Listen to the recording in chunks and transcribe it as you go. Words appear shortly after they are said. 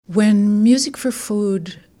When Music for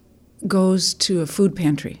Food goes to a food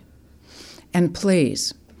pantry and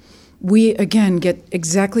plays, we again get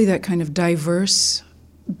exactly that kind of diverse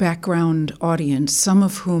background audience, some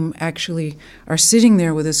of whom actually are sitting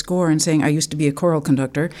there with a score and saying, I used to be a choral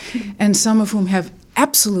conductor, and some of whom have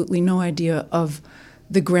absolutely no idea of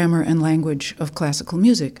the grammar and language of classical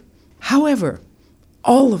music. However,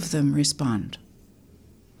 all of them respond.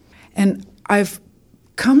 And I've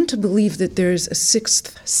come to believe that there's a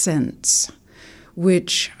sixth sense,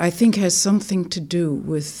 which I think has something to do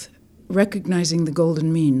with recognizing the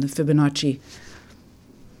golden mean, the Fibonacci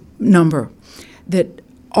number, that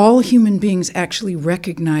all human beings actually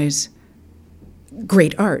recognize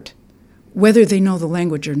great art, whether they know the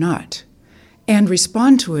language or not, and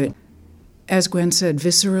respond to it, as Gwen said,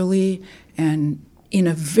 viscerally and in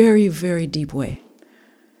a very, very deep way.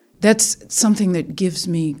 That's something that gives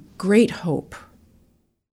me great hope.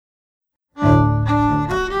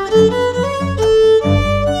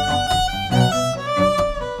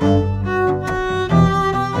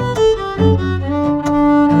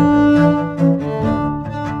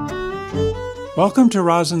 Welcome to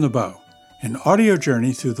Rosin the Bow, an audio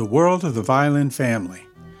journey through the world of the violin family.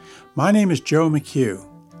 My name is Joe McHugh,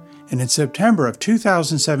 and in September of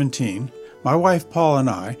 2017, my wife Paul and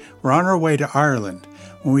I were on our way to Ireland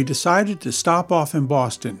when we decided to stop off in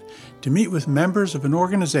Boston to meet with members of an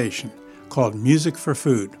organization called Music for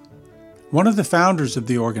Food. One of the founders of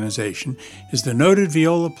the organization is the noted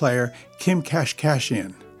viola player Kim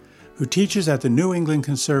Kashkashian, who teaches at the New England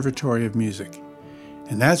Conservatory of Music.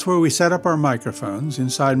 And that's where we set up our microphones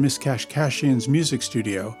inside Miss Kashkashian's music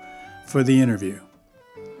studio for the interview.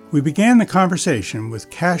 We began the conversation with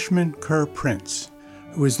Cashman Kerr Prince,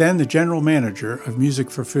 who was then the general manager of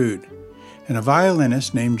Music for Food, and a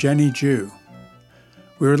violinist named Jenny Jew.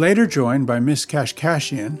 We were later joined by Miss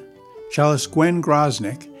Kashkashian, cellist Gwen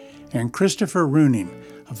Grosnick, and Christopher Runing,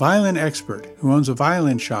 a violin expert who owns a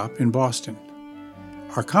violin shop in Boston.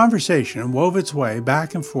 Our conversation wove its way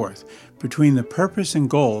back and forth between the purpose and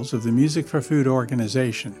goals of the Music for Food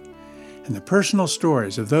organization and the personal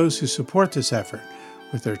stories of those who support this effort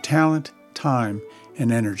with their talent, time,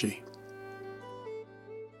 and energy.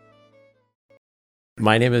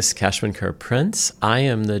 My name is Cashman Kerr Prince. I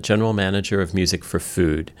am the general manager of Music for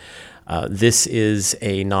Food. This is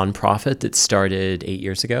a nonprofit that started 8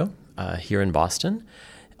 years ago here in Boston.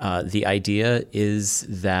 The idea is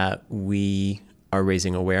that we are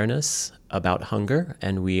raising awareness about hunger,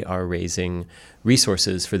 and we are raising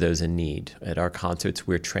resources for those in need. At our concerts,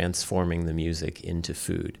 we're transforming the music into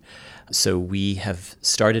food. So we have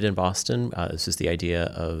started in Boston. This is the idea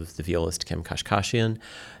of the violist Kim Kashkashian.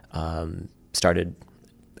 Started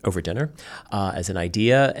over dinner as an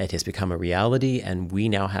idea. It has become a reality, and we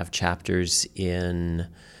now have chapters in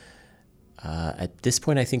at this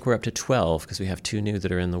point, I think we're up to 12 because we have 2 new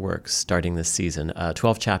that are in the works starting this season.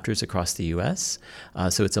 12 chapters across the U.S.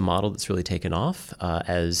 So it's a model that's really taken off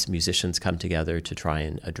as musicians come together to try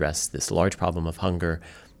and address this large problem of hunger,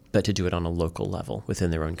 but to do it on a local level within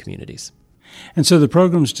their own communities. And so the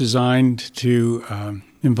program's designed to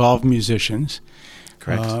involve musicians.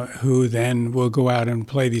 Correct. Who then will go out and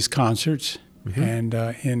play these concerts.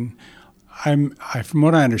 Mm-hmm. And from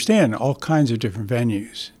what I understand, all kinds of different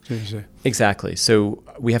venues. Exactly. So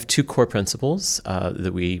we have 2 core principles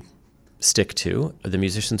that we stick to. The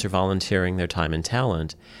musicians are volunteering their time and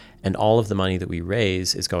talent, and all of the money that we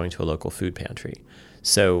raise is going to a local food pantry.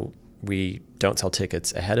 So we don't sell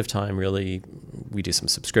tickets ahead of time, really. We do some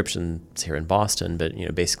subscriptions here in Boston, but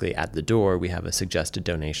basically at the door we have a suggested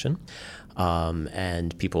donation,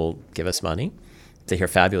 and people give us money. They hear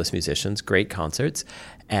fabulous musicians, great concerts,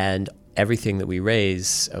 and everything that we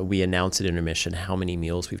raise, we announce at intermission how many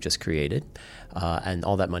meals we've just created, and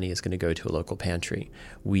all that money is going to go to a local pantry.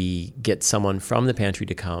 We get someone from the pantry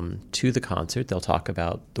to come to the concert. They'll talk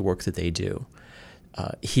about the work that they do.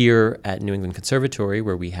 Here at New England Conservatory,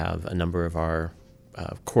 where we have a number of our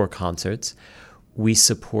core concerts, we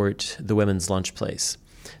support the Women's Lunch Place.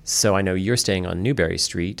 So I know you're staying on Newberry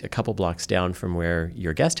Street, a couple blocks down from where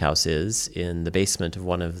your guest house is, in the basement of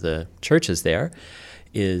one of the churches there,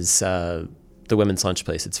 is the Women's Lunch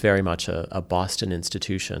Place. It's very much a Boston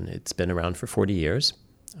institution. It's been around for 40 years,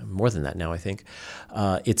 more than that now, I think.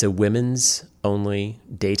 It's a women's only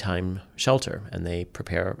daytime shelter, and they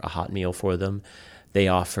prepare a hot meal for them. They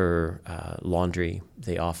offer laundry.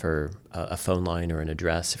 They offer a phone line or an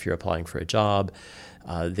address if you're applying for a job.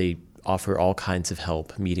 They offer all kinds of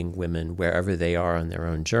help, meeting women wherever they are on their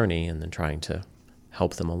own journey and then trying to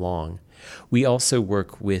help them along. We also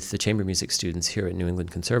work with the chamber music students here at New England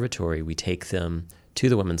Conservatory. We take them to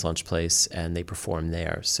the Women's Lunch Place and they perform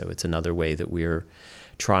there. So it's another way that we're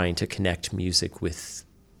trying to connect music with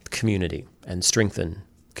community and strengthen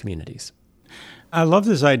communities. I love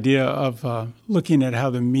this idea of looking at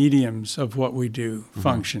how the mediums of what we do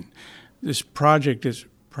function. This project is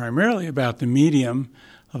primarily about the medium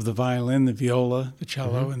of the violin, the viola, the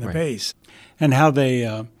cello, and the bass, and how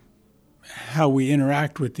they, how we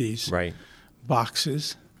interact with these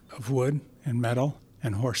boxes of wood and metal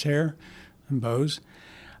and horsehair and bows.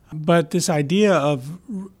 But this idea of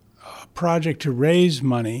a project to raise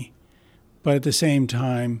money, but at the same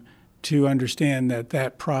time to understand that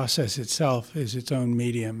that process itself is its own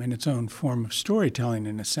medium and its own form of storytelling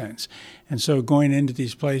in a sense. And so going into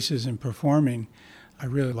these places and performing, I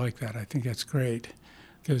really like that. I think that's great.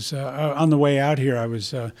 Because on the way out here, I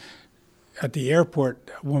was at the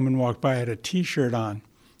airport. A woman walked by, had a T-shirt on,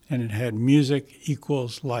 and it had "Music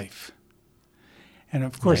Equals Life." And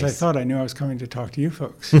of course, I thought I knew I was coming to talk to you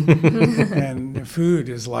folks. And food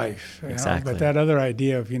is life. Exactly. But that other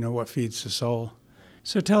idea of, what feeds the soul.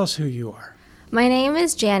 So tell us who you are. My name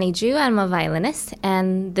is Jani Ju. I'm a violinist,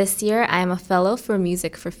 and this year I'm a fellow for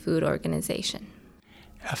Music for Food organization.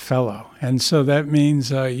 A fellow. And so that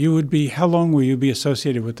means you would be, how long will you be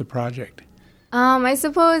associated with the project? I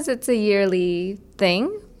suppose it's a yearly thing,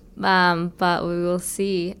 but we will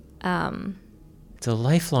see. It's a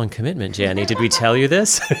lifelong commitment, Jani. Did we tell you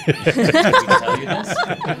this? Yeah,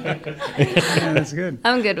 that's good.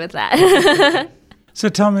 I'm good with that. So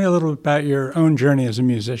tell me a little about your own journey as a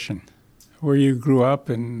musician, where you grew up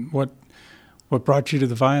and what brought you to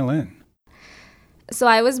the violin. So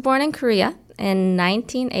I was born in Korea in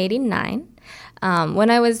 1989. When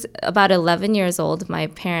I was about 11 years old, my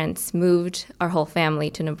parents moved our whole family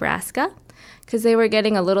to Nebraska because they were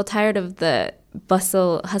getting a little tired of the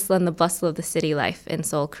hustle and the bustle of the city life in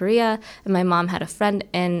Seoul, Korea. And my mom had a friend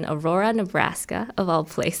in Aurora, Nebraska, of all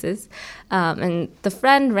places. And the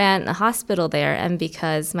friend ran a hospital there. And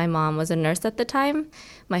because my mom was a nurse at the time,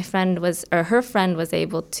 her friend was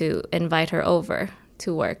able to invite her over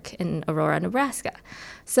to work in Aurora, Nebraska.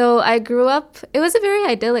 So I grew up, it was a very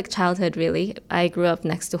idyllic childhood, really. I grew up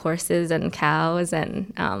next to horses and cows,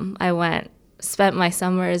 and I spent my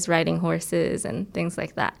summers riding horses and things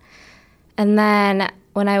like that. And then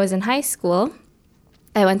when I was in high school,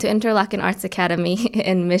 I went to Interlochen Arts Academy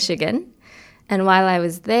in Michigan. And while I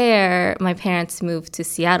was there, my parents moved to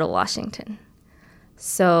Seattle, Washington.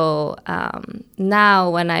 So now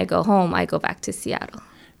when I go home, I go back to Seattle.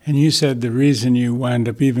 And you said the reason you wound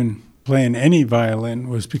up even playing any violin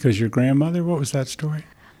was because your grandmother? What was that story?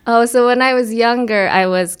 Oh, so when I was younger, I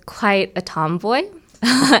was quite a tomboy.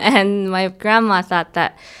 And my grandma thought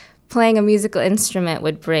that playing a musical instrument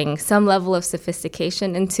would bring some level of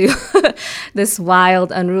sophistication into this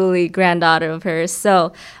wild, unruly granddaughter of hers.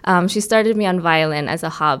 So she started me on violin as a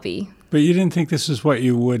hobby. But you didn't think this is what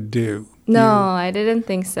you would do? No, I didn't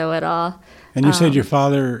think so at all. And you said your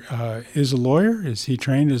father is a lawyer? Is he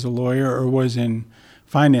trained as a lawyer or was in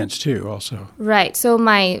finance too also? Right.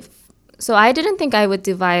 So I didn't think I would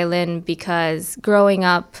do violin because growing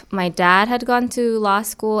up, my dad had gone to law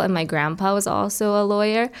school and my grandpa was also a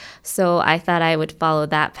lawyer. So I thought I would follow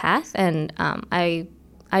that path. And I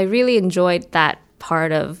really enjoyed that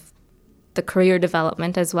part of the career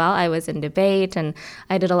development as well. I was in debate and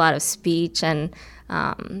I did a lot of speech and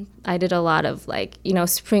I did a lot of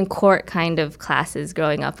Supreme Court kind of classes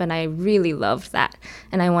growing up. And I really loved that.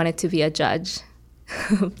 And I wanted to be a judge.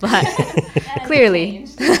 But clearly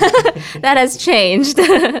that has changed.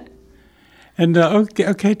 And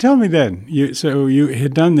okay, tell me then. So you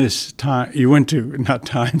had done this time. You went to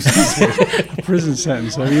a prison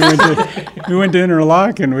sentence. So you went to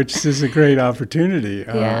Interlochen, which is a great opportunity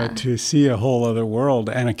to see a whole other world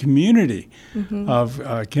and a community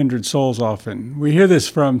of kindred souls. Often we hear this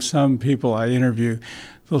from some people I interview.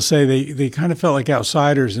 They'll say they kind of felt like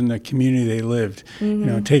outsiders in the community they lived,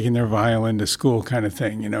 taking their violin to school kind of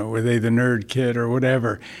thing, were they the nerd kid or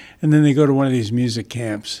whatever. And then they go to one of these music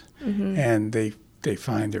camps and they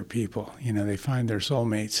find their people, they find their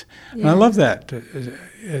soulmates. Yeah. And I love that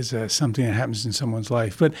as something that happens in someone's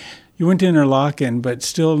life. But you went to Interlochen, but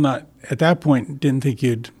still not, at that point, didn't think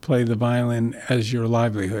you'd play the violin as your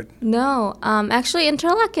livelihood. No, actually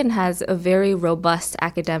Interlochen has a very robust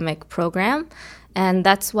academic program. And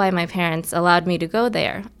that's why my parents allowed me to go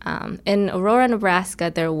there. In Aurora,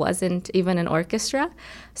 Nebraska, there wasn't even an orchestra.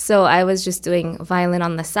 So I was just doing violin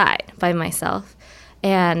on the side by myself.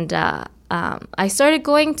 And I started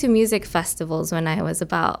going to music festivals when I was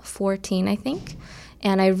about 14, I think.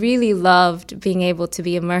 And I really loved being able to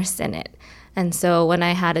be immersed in it. And so when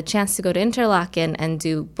I had a chance to go to Interlochen and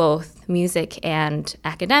do both music and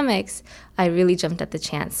academics, I really jumped at the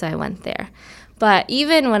chance, so I went there. But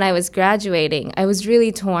even when I was graduating, I was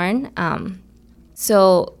really torn.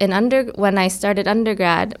 So when I started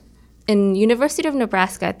undergrad, in University of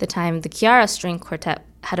Nebraska at the time, the Chiara String Quartet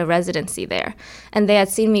had a residency there. And they had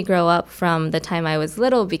seen me grow up from the time I was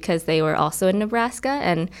little because they were also in Nebraska.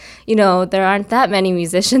 And, there aren't that many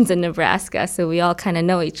musicians in Nebraska, so we all kind of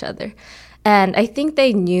know each other. And I think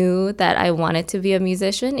they knew that I wanted to be a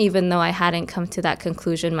musician, even though I hadn't come to that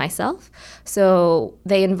conclusion myself. So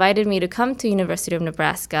they invited me to come to University of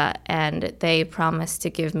Nebraska, and they promised to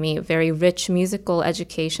give me a very rich musical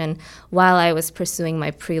education while I was pursuing my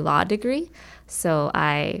pre-law degree. So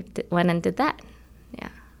I went and did that. Yeah.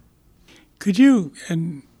 Could you,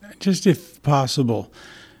 and just if possible,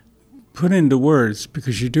 put into words,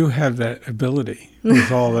 because you do have that ability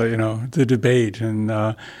with all the, the debate and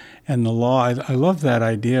the law. I love that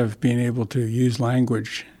idea of being able to use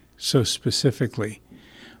language so specifically.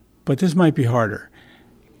 But this might be harder.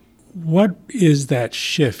 What is that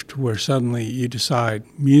shift where suddenly you decide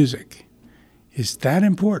music is that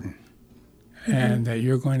important and that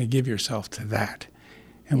you're going to give yourself to that?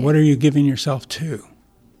 And what are you giving yourself to?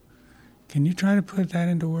 Can you try to put that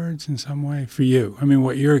into words in some way for you? I mean,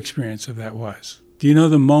 what your experience of that was. Do you know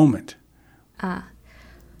the moment?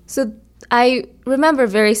 So I remember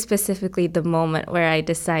very specifically the moment where I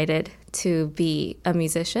decided to be a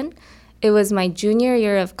musician. It was my junior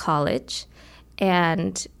year of college.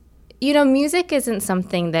 And, music isn't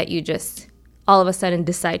something that you just all of a sudden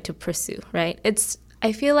decide to pursue, right?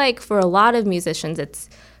 I feel like for a lot of musicians, it's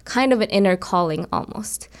kind of an inner calling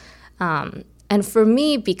almost. And for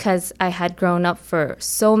me, because I had grown up for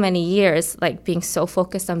so many years, like being so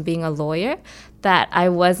focused on being a lawyer, that I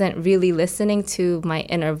wasn't really listening to my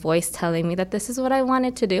inner voice telling me that this is what I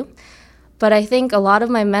wanted to do. But I think a lot of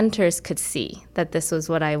my mentors could see that this was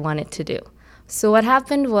what I wanted to do. So what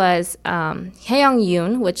happened was Hae-young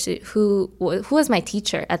Yoon, who was my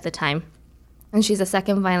teacher at the time, and she's a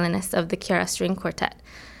second violinist of the Chiara String Quartet.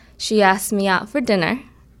 She asked me out for dinner,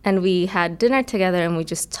 and we had dinner together, and we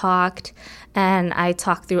just talked, and I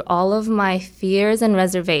talked through all of my fears and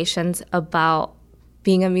reservations about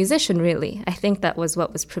being a musician, really. I think that was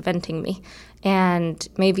what was preventing me. And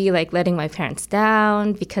maybe like letting my parents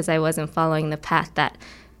down because I wasn't following the path that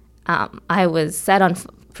I was set on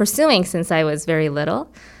pursuing since I was very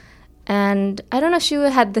little. And I don't know, she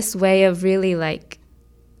had this way of really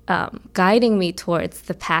guiding me towards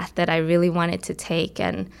the path that I really wanted to take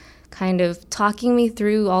and kind of talking me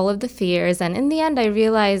through all of the fears. And in the end, I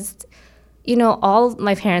realized, all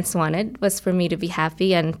my parents wanted was for me to be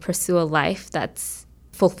happy and pursue a life that's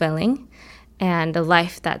fulfilling and a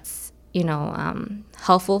life that's,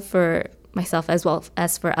 helpful for myself as well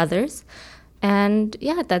as for others. And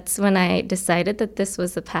that's when I decided that this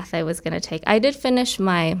was the path I was going to take. I did finish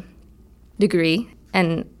my degree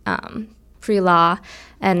in pre-law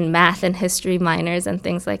and math and history minors and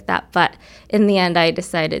things like that. But in the end, I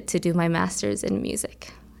decided to do my master's in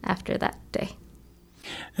music after that day.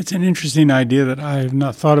 It's an interesting idea that I have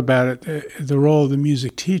not thought about it, the role of the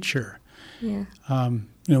music teacher. Yeah.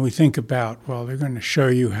 We think about, they're going to show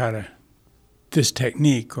you how to, this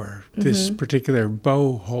technique or this particular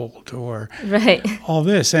bow hold or all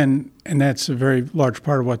this. And that's a very large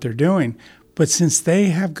part of what they're doing. But since they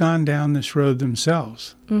have gone down this road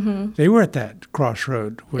themselves, they were at that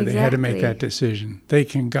crossroad where they had to make that decision. They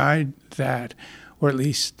can guide that, or at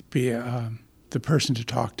least be the person to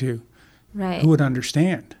talk to who would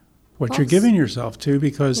understand what you're giving yourself to,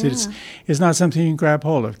 because it's not something you can grab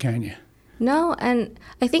hold of, can you? No, and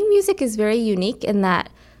I think music is very unique in that,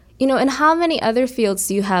 in how many other fields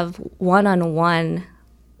do you have one-on-one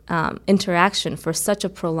interaction for such a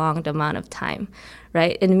prolonged amount of time,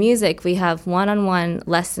 right? In music, we have one-on-one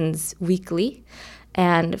lessons weekly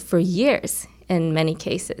and for years in many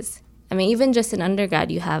cases. I mean, even just in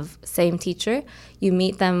undergrad, you have same teacher. You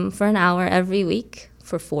meet them for an hour every week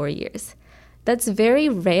for 4 years. That's very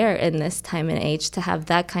rare in this time and age to have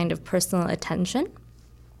that kind of personal attention.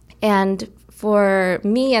 And for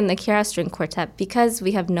me and the Chiara String Quartet, because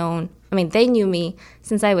we have they knew me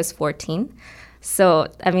since I was 14. So,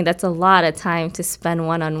 that's a lot of time to spend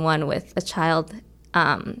one-on-one with a child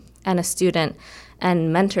and a student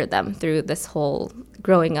and mentor them through this whole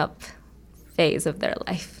growing up phase of their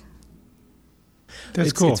life.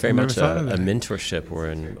 That's cool. It's very much a mentorship or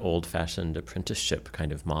an old-fashioned apprenticeship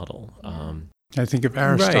kind of model. I think of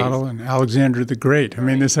Aristotle and Alexander the Great.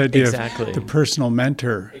 This idea of the personal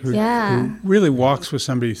mentor who really walks with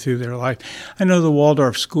somebody through their life. I know the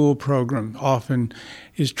Waldorf school program often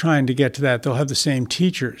is trying to get to that. They'll have the same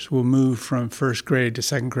teachers. We'll move from first grade to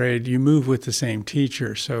second grade. You move with the same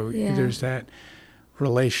teacher. So there's that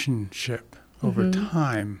relationship over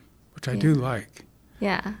time, which I do like.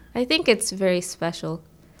 Yeah, I think it's very special.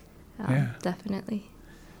 Definitely.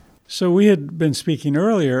 So we had been speaking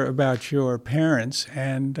earlier about your parents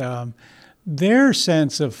and their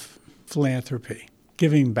sense of philanthropy,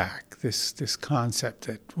 giving back, this concept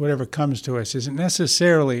that whatever comes to us isn't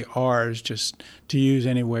necessarily ours just to use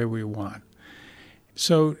any way we want.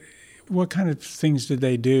 So what kind of things did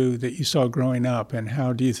they do that you saw growing up, and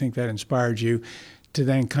how do you think that inspired you to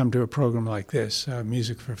then come to a program like this,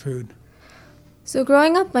 Music for Food? So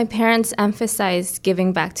growing up, my parents emphasized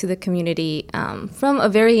giving back to the community from a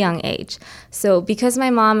very young age. So because my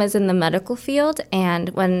mom is in the medical field, and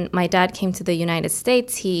when my dad came to the United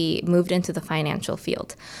States, he moved into the financial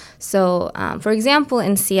field. So for example,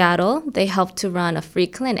 in Seattle, they helped to run a free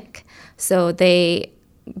clinic. So they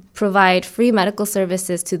provide free medical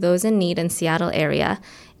services to those in need in Seattle area.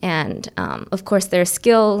 And of course, their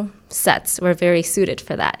skill sets were very suited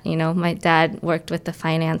for that. You know, my dad worked with the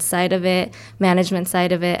finance side of it, management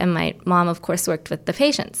side of it, and my mom, of course, worked with the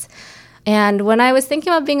patients. And when I was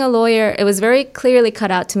thinking about being a lawyer, it was very clearly cut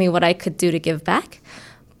out to me what I could do to give back.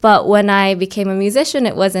 But when I became a musician,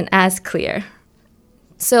 it wasn't as clear.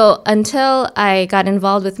 So until I got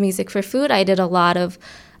involved with Music for Food, I did a lot of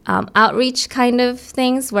outreach kind of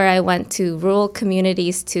things where I went to rural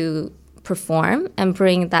communities to perform and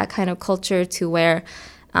bring that kind of culture to where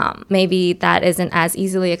maybe that isn't as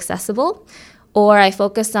easily accessible. Or I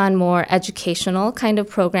focused on more educational kind of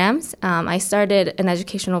programs. I started an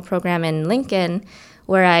educational program in Lincoln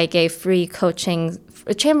where I gave free coaching,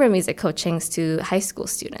 chamber music coachings to high school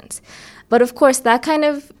students. But of course, that kind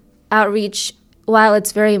of outreach, while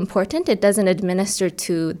it's very important, it doesn't administer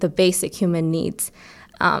to the basic human needs,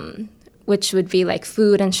 which would be like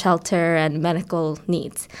food and shelter and medical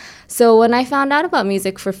needs. So when I found out about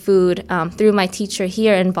Music for Food through my teacher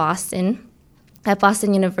here in Boston, at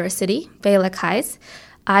Boston University, Bela Kais,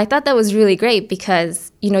 I thought that was really great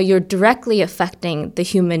because, you know, you're directly affecting the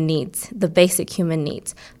human needs, the basic human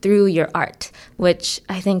needs, through your art, which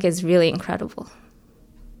I think is really incredible.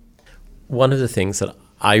 One of the things that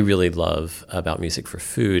I really love about Music for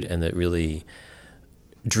Food, and that really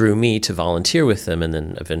drew me to volunteer with them and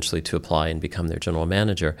then eventually to apply and become their general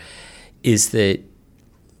manager, is that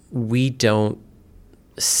we don't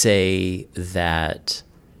say that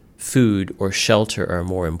food or shelter are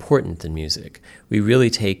more important than music. We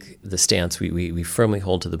really take the stance, we firmly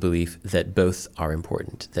hold to the belief that both are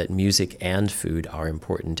important, that music and food are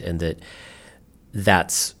important, and that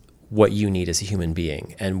that's what you need as a human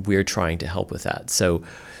being, and we're trying to help with that. So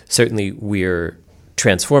certainly we're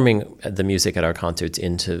transforming the music at our concerts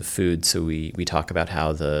into food, so we talk about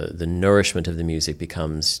how the nourishment of the music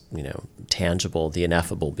becomes, you know, tangible, the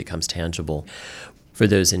ineffable becomes tangible for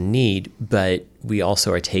those in need, but we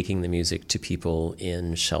also are taking the music to people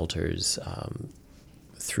in shelters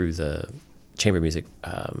through the chamber music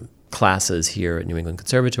classes here at New England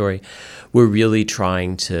Conservatory. We're really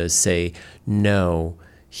trying to say, no,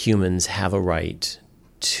 humans have a right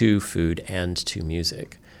to food and to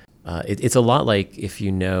music. It's a lot like if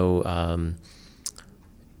you know,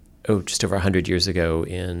 just over 100 years ago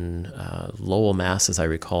in Lowell, Mass, as I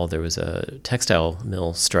recall, there was a textile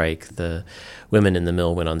mill strike. The women in the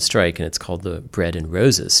mill went on strike, and it's called the Bread and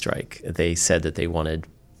Roses strike. They said that they wanted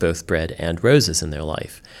both bread and roses in their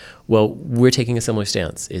life. Well, we're taking a similar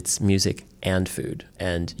stance. It's music and food,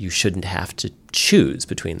 and you shouldn't have to choose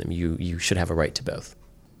between them. You should have a right to both.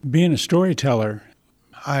 Being a storyteller,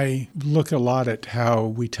 I look a lot at how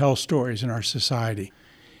we tell stories in our society.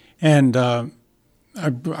 And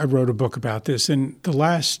I wrote a book about this. In the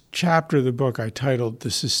last chapter of the book, I titled The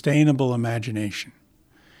Sustainable Imagination.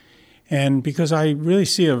 And because I really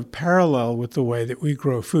see a parallel with the way that we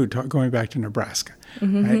grow food, going back to Nebraska,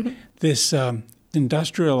 right? This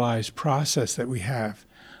industrialized process that we have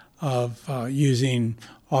of using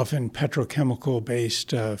often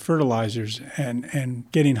petrochemical-based fertilizers and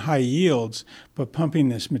getting high yields, but pumping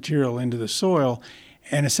this material into the soil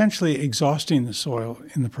and essentially exhausting the soil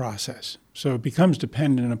in the process. So it becomes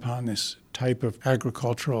dependent upon this type of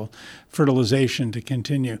agricultural fertilization to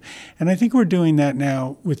continue. And I think we're doing that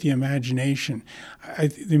now with the imagination.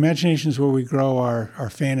 The imagination is where we grow our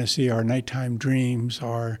fantasy, our nighttime dreams,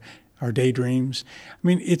 our daydreams. I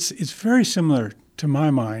mean, it's very similar, to my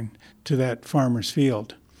mind, to that farmer's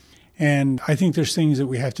field. And I think there's things that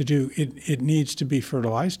we have to do. It needs to be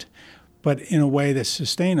fertilized, but in a way that's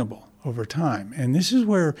sustainable over time. And this is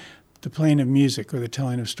where the playing of music or the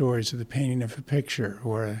telling of stories or the painting of a picture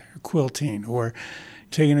or quilting or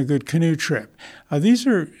taking a good canoe trip, these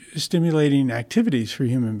are stimulating activities for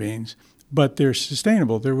human beings, but they're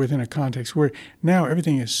sustainable. They're within a context where now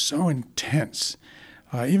everything is so intense.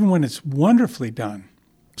 Even when it's wonderfully done,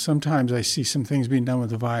 sometimes I see some things being done with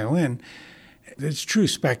the violin. It's true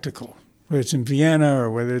spectacle, whether it's in Vienna or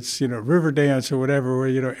whether it's, river dance or whatever,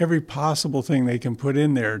 where, every possible thing they can put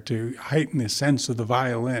in there to heighten the sense of the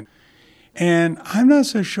violin. And I'm not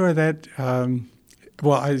so sure that,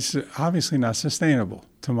 it's obviously not sustainable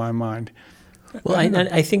to my mind. Well,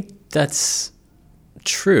 I think that's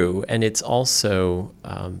true. And it's also,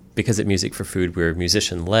 because at Music for Food, we're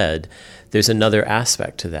musician-led, there's another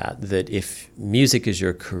aspect to that if music is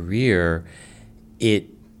your career, it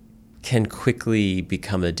can quickly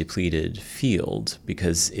become a depleted field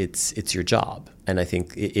because it's your job. And I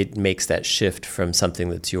think it makes that shift from something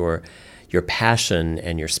that's your passion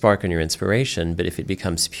and your spark and your inspiration, but if it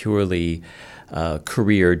becomes purely a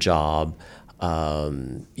career job,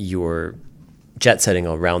 you're jet setting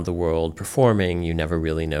around the world performing, you never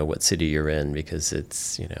really know what city you're in because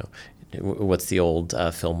it's, what's the old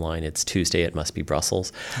film line? It's Tuesday, it must be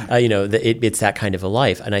Brussels. It's that kind of a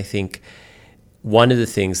life. And I think one of the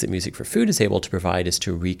things that Music for Food is able to provide is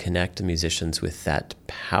to reconnect the musicians with that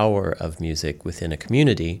power of music within a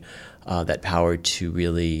community, that power to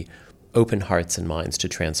really open hearts and minds to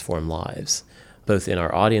transform lives, both in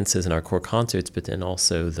our audiences and our core concerts, but then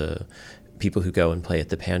also the people who go and play at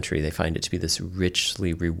the pantry. They find it to be this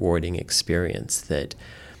richly rewarding experience that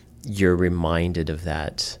you're reminded of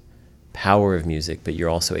that power of music, but you're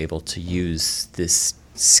also able to use this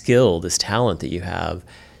skill, this talent that you have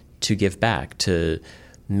to give back, to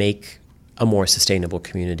make a more sustainable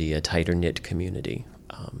community, a tighter knit community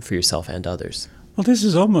for yourself and others. Well, this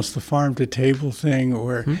is almost the farm-to-table thing,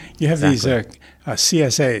 or you have these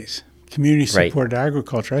CSAs, community-supported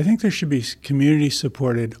agriculture. I think there should be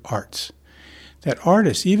community-supported arts. That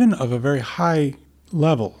artists, even of a very high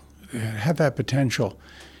level, have that potential,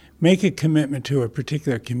 make a commitment to a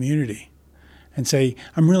particular community and say,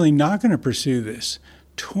 I'm really not going to pursue this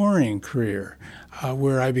touring career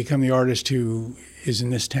where I become the artist who is in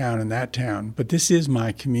this town and that town, but this is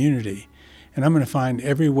my community. And I'm going to find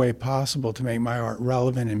every way possible to make my art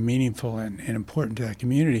relevant and meaningful and important to that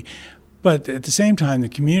community. But at the same time, the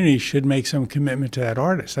community should make some commitment to that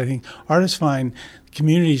artist. I think artists find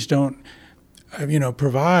communities don't,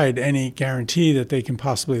 provide any guarantee that they can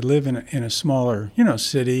possibly live in a smaller,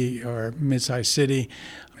 city or mid-sized city.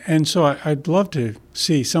 And so I'd love to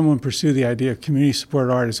see someone pursue the idea of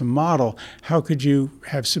community-supported art as a model. How could you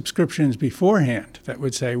have subscriptions beforehand that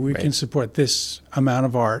would say, we can support this amount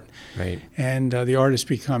of art, and the artists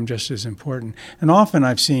become just as important? And often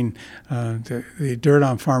I've seen the Dirt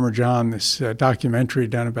on Farmer John, this documentary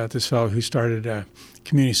done about this fellow who started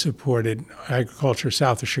community-supported agriculture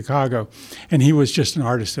south of Chicago, and he was just an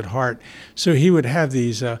artist at heart. So he would have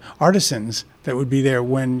these artisans that would be there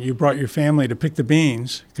when you brought your family to pick the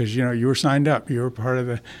beans, because you were signed up, you were part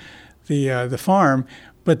of the farm.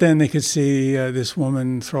 But then they could see this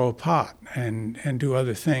woman throw a pot and do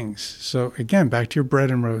other things. So again, back to your bread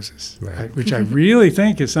and roses, right? Which I really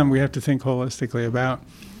think is something we have to think holistically about.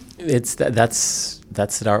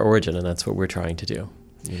 That's our origin, and that's what we're trying to do.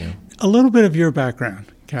 A little bit of your background,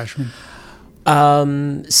 Cashman.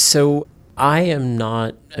 So I am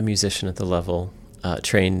not a musician at the level,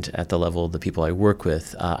 trained at the level of the people I work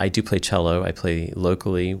with. I do play cello. I play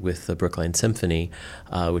locally with the Brookline Symphony,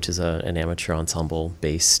 which is an amateur ensemble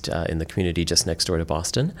based in the community just next door to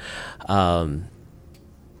Boston.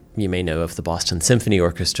 You may know of the Boston Symphony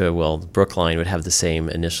Orchestra. Well, Brookline would have the same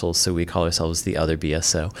initials, so we call ourselves the other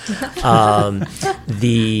BSO.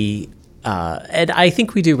 And I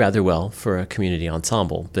think we do rather well for a community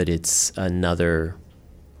ensemble, but it's another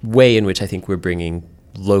way in which I think we're bringing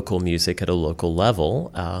local music at a local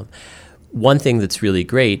level. One thing that's really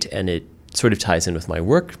great, and it sort of ties in with my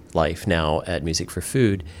work life now at Music for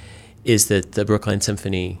Food, is that the Brookline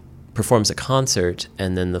Symphony performs a concert,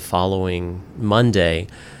 and then the following Monday,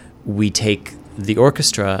 we take the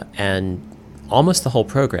orchestra and almost the whole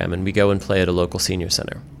program, and we go and play at a local senior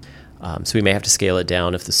center. So we may have to scale it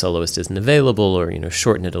down if the soloist isn't available, or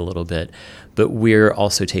shorten it a little bit. But we're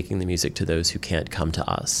also taking the music to those who can't come to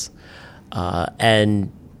us.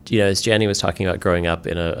 And as Janny was talking about growing up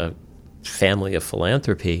in a family of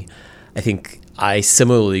philanthropy, I think I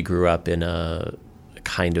similarly grew up in a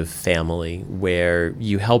kind of family where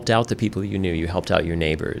you helped out the people you knew, you helped out your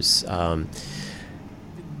neighbors.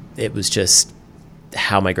 It was just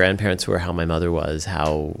how my grandparents were, how my mother was,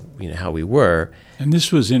 how we were. And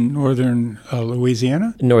this was in northern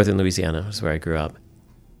Louisiana? Northern Louisiana is where I grew up.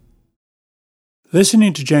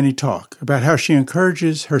 Listening to Jenny talk about how she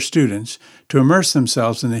encourages her students to immerse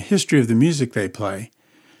themselves in the history of the music they play,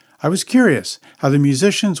 I was curious how the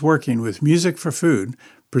musicians working with Music for Food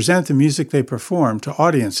present the music they perform to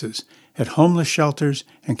audiences at homeless shelters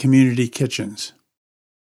and community kitchens.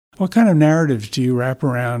 What kind of narratives do you wrap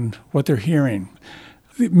around what they're hearing,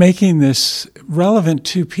 making this relevant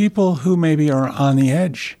to people who maybe are on the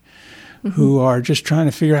edge, who are just trying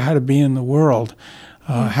to figure out how to be in the world,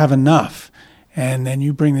 have enough, and then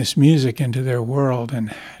you bring this music into their world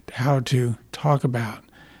and how to talk about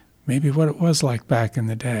maybe what it was like back in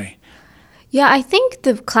the day? Yeah, I think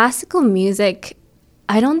the classical music,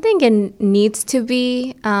 I don't think it needs to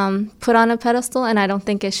be put on a pedestal, and I don't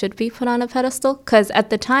think it should be put on a pedestal, because at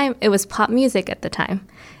the time, it was pop music at the time.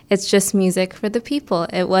 It's just music for the people.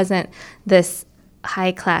 It wasn't this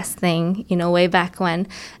high-class thing, way back when.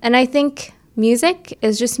 And I think music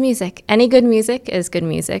is just music. Any good music is good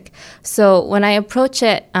music. So when I approach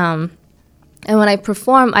it and when I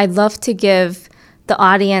perform, I'd love to give the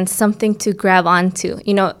audience something to grab onto.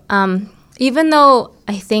 Even though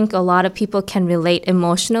I think a lot of people can relate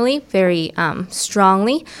emotionally very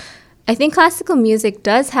strongly, I think classical music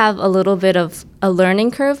does have a little bit of a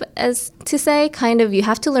learning curve, as to say, kind of you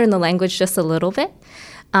have to learn the language just a little bit.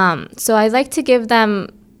 So I like to give them,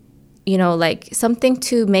 like something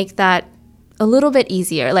to make that a little bit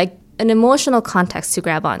easier, like an emotional context to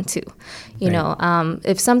grab onto.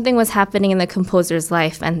 If something was happening in the composer's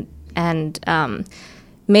life and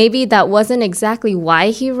maybe that wasn't exactly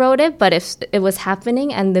why he wrote it, but if it was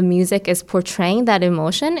happening and the music is portraying that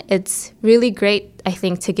emotion, it's really great, I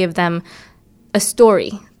think, to give them a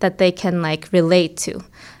story that they can relate to,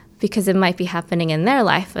 because it might be happening in their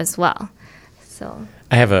life as well. So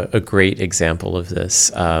I have a great example of this.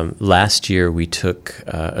 Last year, we took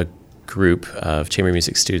a group of chamber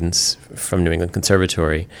music students from New England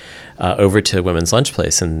Conservatory over to Women's Lunch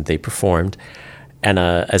Place, and they performed. And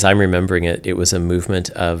as I'm remembering it, it was a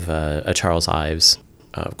movement of a Charles Ives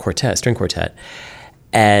string quartet.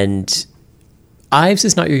 And Ives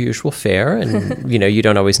is not your usual fare, and you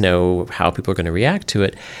don't always know how people are going to react to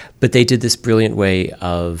it. But they did this brilliant way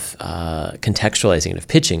of contextualizing it, of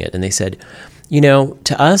pitching it. And they said,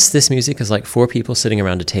 to us, this music is like four people sitting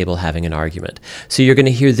around a table having an argument. So you're going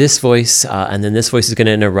to hear this voice, and then this voice is going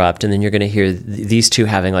to interrupt, and then you're going to hear these two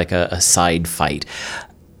having a side fight.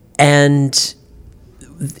 And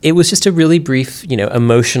it was just a really brief,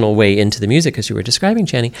 emotional way into the music, as you were describing,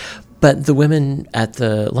 Jenny. But the women at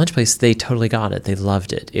the lunch place, they totally got it. They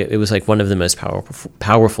loved it. It was like one of the most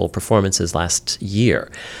powerful performances last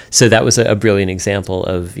year. So that was a brilliant example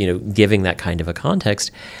of, giving that kind of a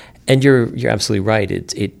context. And you're absolutely right.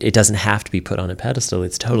 It doesn't have to be put on a pedestal.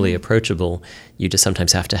 It's totally approachable. You just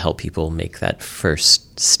sometimes have to help people make that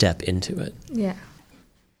first step into it. Yeah.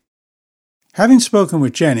 Having spoken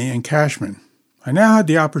with Jenny and Cashman, I now had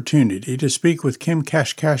the opportunity to speak with Kim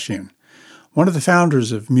Kashkashian, one of the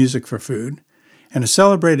founders of Music for Food, and a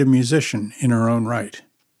celebrated musician in her own right,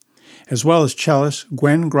 as well as cellist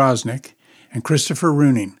Gwen Grosnick and Christopher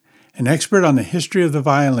Rooning, an expert on the history of the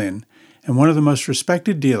violin and one of the most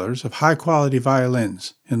respected dealers of high-quality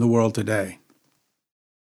violins in the world today.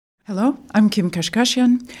 Hello, I'm Kim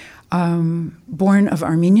Kashkashian, born of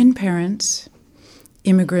Armenian parents,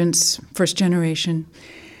 immigrants, first generation,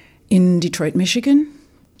 in Detroit, Michigan,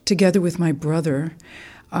 together with my brother.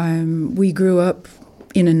 We grew up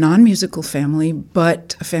in a non-musical family,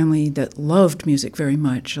 but a family that loved music very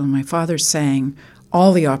much. And my father sang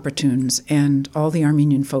all the opportunes and all the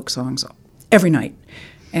Armenian folk songs every night.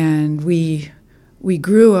 And we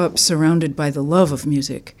grew up surrounded by the love of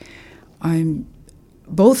music.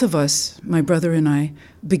 Both of us, my brother and I,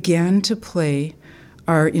 began to play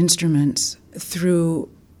our instruments through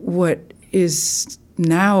what is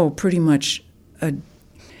now pretty much,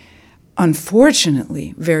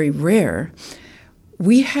 unfortunately, very rare.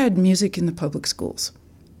 We had music in the public schools.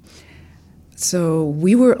 So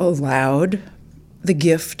we were allowed the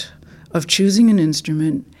gift of choosing an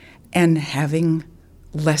instrument and having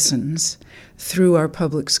lessons through our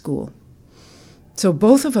public school. So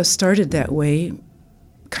both of us started that way.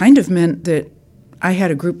 Kind of meant that I had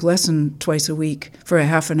a group lesson twice a week for a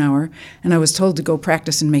half an hour, and I was told to go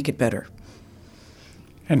practice and make it better.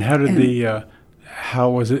 And how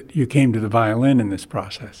was it you came to the violin in this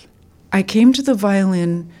process? I came to the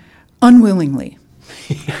violin unwillingly.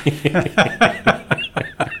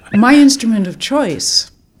 My instrument of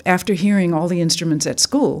choice, after hearing all the instruments at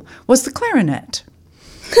school, was the clarinet.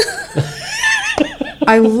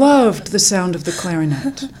 I loved the sound of the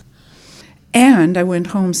clarinet. And I went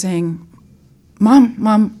home saying,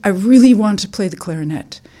 Mom, I really want to play the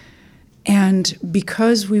clarinet. And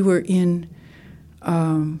because we were in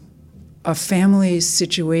a family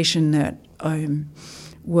situation that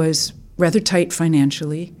was rather tight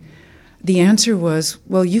financially, the answer was,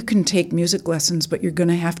 well, you can take music lessons, but you're going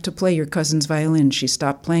to have to play your cousin's violin. She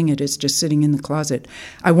stopped playing it. It's just sitting in the closet.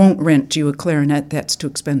 I won't rent you a clarinet. That's too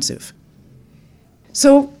expensive.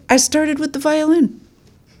 So I started with the violin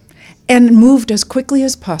and moved as quickly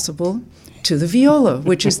as possible to the viola,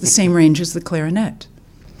 which is the same range as the clarinet.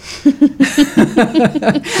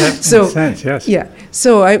 That makes sense, yes. Yeah.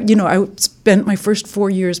 So I spent my first 4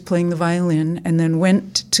 years playing the violin and then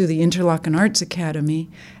went to the Interlochen Arts Academy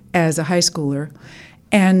as a high schooler.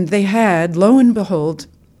 And they had, lo and behold,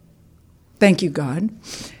 thank you God,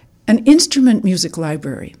 an instrument music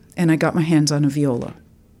library. And I got my hands on a viola.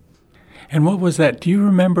 And what was that? Do you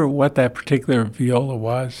remember what that particular viola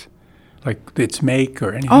was? Like its make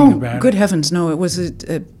or anything about it? Oh, good heavens, no. It was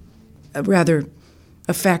a rather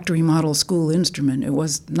a factory model school instrument. It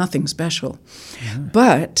was nothing special. Yeah.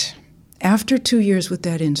 But after 2 years with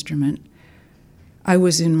that instrument, I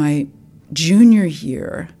was in my junior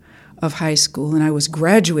year of high school, and I was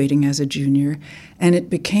graduating as a junior, and it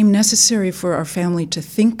became necessary for our family to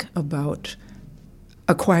think about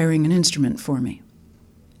acquiring an instrument for me.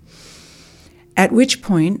 At which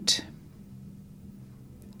point,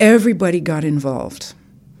 everybody got involved.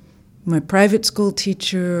 My private school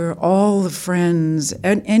teacher, all the friends,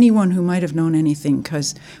 and anyone who might have known anything,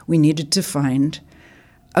 because we needed to find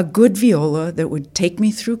a good viola that would take me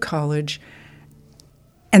through college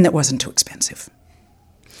and that wasn't too expensive.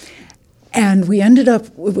 And we ended up,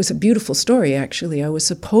 it was a beautiful story, actually. I was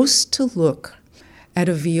supposed to look at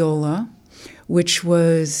a viola which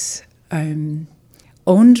was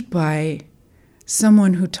owned by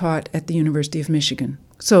someone who taught at the University of Michigan,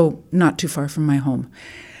 so not too far from my home.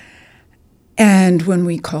 And when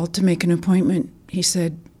we called to make an appointment, he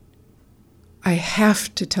said, I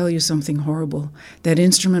have to tell you something horrible. That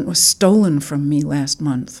instrument was stolen from me last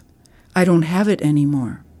month. I don't have it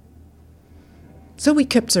anymore. So we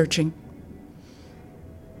kept searching.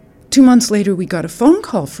 2 months later, we got a phone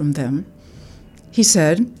call from them. He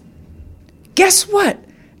said, guess what?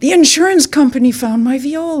 The insurance company found my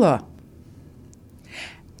viola.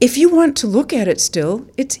 If you want to look at it still,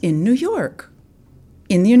 it's in New York,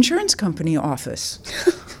 in the insurance company office.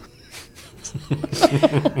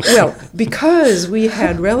 Well, because we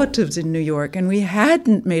had relatives in New York and we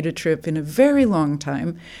hadn't made a trip in a very long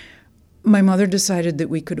time, my mother decided that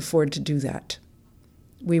we could afford to do that.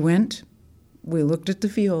 We went, we looked at the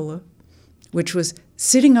viola, which was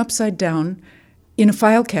sitting upside down in a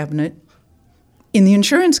file cabinet in the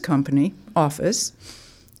insurance company office,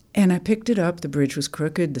 and I picked it up. The bridge was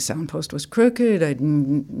crooked, the soundpost was crooked,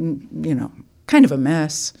 kind of a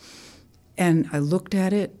mess. And I looked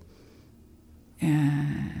at it,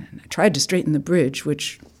 and I tried to straighten the bridge,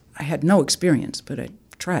 which I had no experience, but I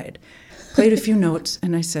tried. Played a few notes,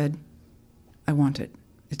 and I said, I want it.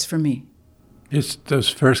 It's for me. Just those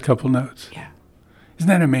first couple notes? Yeah. Isn't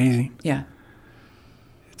that amazing? Yeah.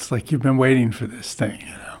 It's like you've been waiting for this thing, you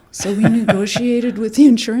know. So we negotiated with the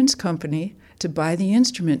insurance company to buy the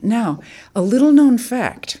instrument. Now, a little-known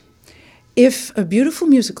fact, if a beautiful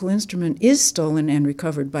musical instrument is stolen and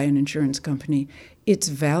recovered by an insurance company, its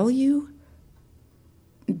value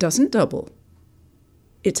doesn't double.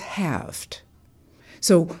 It's halved.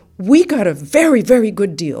 So we got a very, very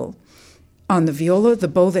good deal on the viola, the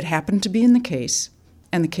bow that happened to be in the case,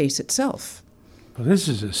 and the case itself. Well, this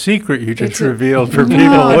is a secret you just revealed for people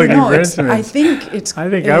looking for instruments. I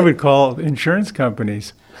think I would call insurance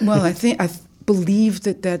companies. Well, I believe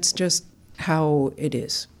that that's just how it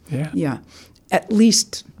is. Yeah. Yeah. At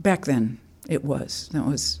least back then it was. That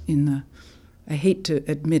was in the, I hate to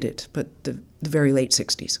admit it, but the very late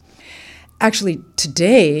 60s. Actually,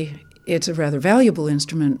 today it's a rather valuable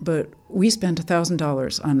instrument, but we spent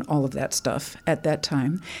 $1,000 on all of that stuff at that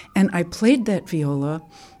time. And I played that viola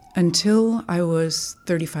until I was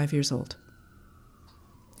 35 years old.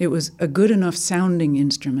 It was a good enough sounding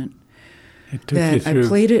instrument that I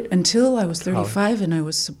played it until I was 35, and I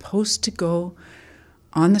was supposed to go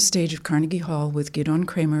on the stage of Carnegie Hall with Gidon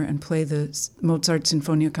Kremer and play the Mozart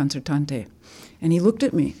Sinfonia Concertante. And he looked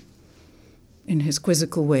at me in his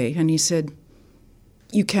quizzical way, and he said,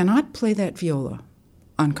 you cannot play that viola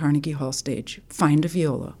on Carnegie Hall stage. Find a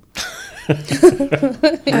viola.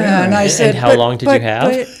 And I said, and how long did you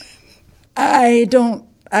have? I don't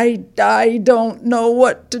know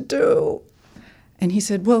what to do. And he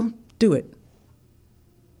said, well, do it.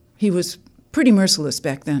 He was pretty merciless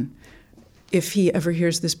back then. If he ever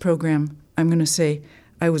hears this program, I'm going to say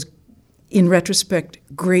I was, in retrospect,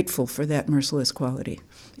 grateful for that merciless quality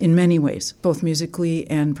in many ways, both musically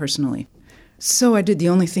and personally. So I did the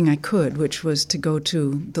only thing I could, which was to go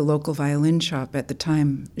to the local violin shop at the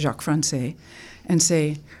time, Jacques Francais, and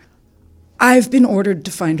say, I've been ordered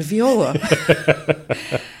to find a viola.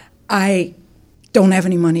 I don't have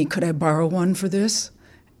any money. Could I borrow one for this?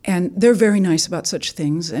 And they're very nice about such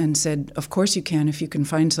things and said, of course you can if you can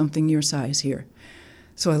find something your size here.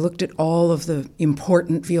 So I looked at all of the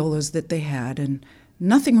important violas that they had, and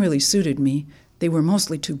nothing really suited me. They were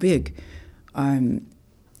mostly too big. And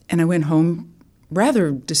I went home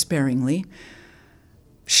rather despairingly,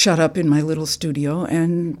 shut up in my little studio,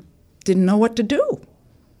 and didn't know what to do.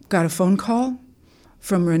 Got a phone call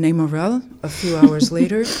from René Morel a few hours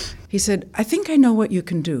later. He said, I think I know what you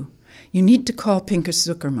can do. You need to call Pinchas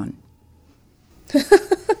Zuckerman.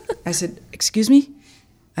 I said, excuse me?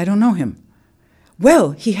 I don't know him.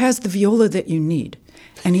 Well, he has the viola that you need,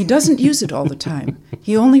 and he doesn't use it all the time.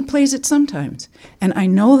 He only plays it sometimes, and I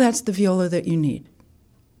know that's the viola that you need.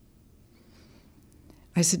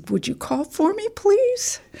 I said, would you call for me,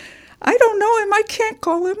 please? I don't know him. I can't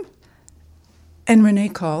call him. And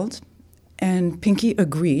René called, and Pinky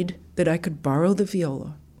agreed that I could borrow the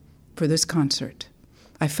viola for this concert.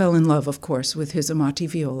 I fell in love, of course, with his Amati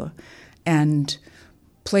viola, and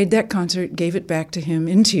played that concert, gave it back to him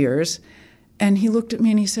in tears, and he looked at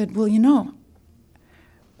me and he said, well, you know,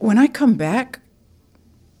 when I come back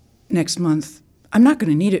next month, I'm not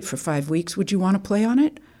going to need it for 5 weeks. Would you want to play on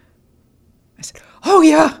it? I said, oh,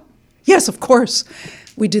 yeah. Yes, of course.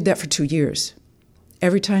 We did that for 2 years.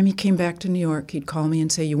 Every time he came back to New York, he'd call me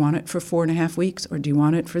and say, you want it for 4.5 weeks, or do you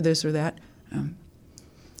want it for this or that?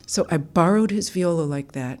 So I borrowed his viola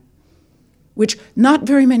like that, which not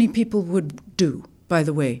very many people would do, by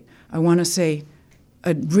the way. I want to say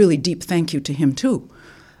a really deep thank you to him, too.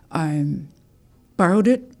 I borrowed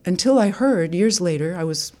it until I heard, years later, I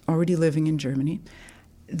was already living in Germany,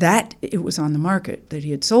 that it was on the market, that he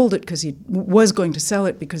had sold it because he was going to sell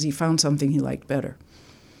it because he found something he liked better.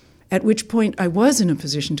 At which point I was in a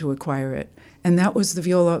position to acquire it, and that was the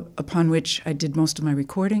viola upon which I did most of my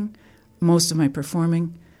recording, most of my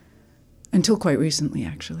performing, until quite recently,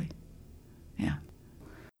 actually. Yeah.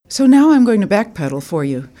 So now I'm going to backpedal for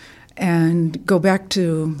you and go back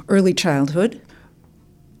to early childhood.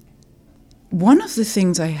 One of the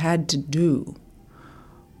things I had to do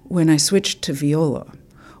when I switched to viola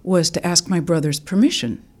was to ask my brother's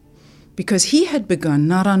permission, because he had begun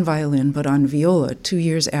not on violin but on viola 2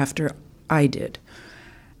 years after I did.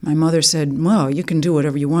 My mother said, well, you can do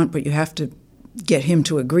whatever you want, but you have to get him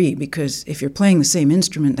to agree, because if you're playing the same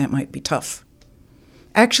instrument, that might be tough.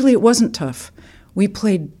 Actually, it wasn't tough. We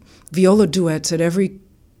played viola duets at every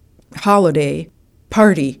holiday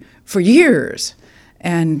party for years.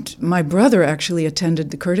 And my brother actually attended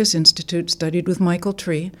the Curtis Institute, studied with Michael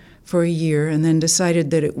Tree for a year, and then decided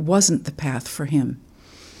that it wasn't the path for him.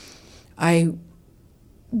 I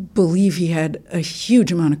believe he had a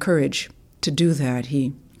huge amount of courage to do that.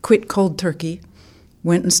 He quit cold turkey,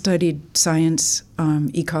 went and studied science,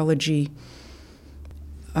 ecology,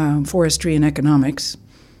 forestry, and economics,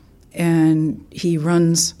 and he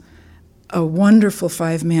runs a wonderful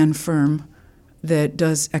 5-man firm that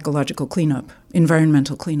does ecological cleanup,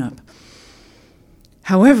 environmental cleanup.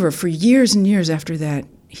 However, for years and years after that,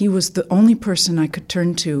 he was the only person I could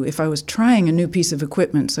turn to if I was trying a new piece of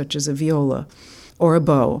equipment, such as a viola or a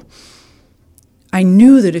bow. I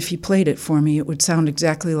knew that if he played it for me, it would sound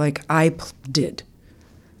exactly like I did.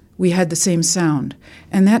 We had the same sound.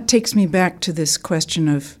 And that takes me back to this question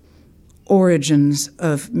of origins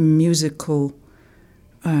of musical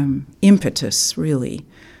impetus, really,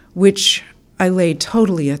 which I lay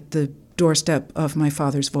totally at the doorstep of my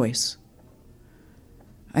father's voice.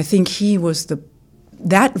 I think he was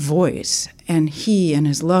that voice, and he and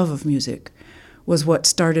his love of music was what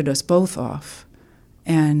started us both off,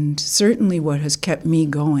 and certainly what has kept me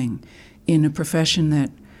going in a profession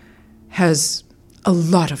that has a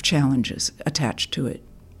lot of challenges attached to it.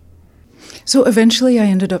 So eventually I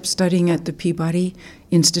ended up studying at the Peabody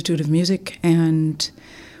Institute of Music, and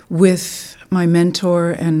with my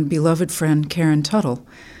mentor and beloved friend Karen Tuttle,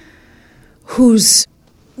 whose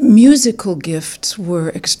musical gifts were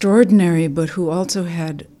extraordinary, but who also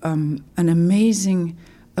had an amazing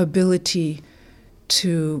ability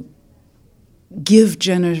to give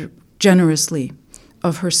generously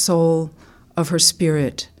of her soul, of her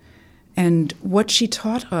spirit. And what she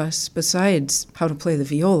taught us, besides how to play the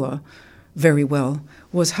viola very well,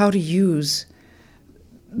 was how to use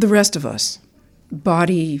the rest of us,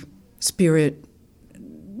 body, spirit,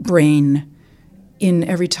 brain, in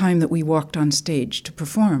every time that we walked on stage to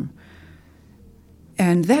perform.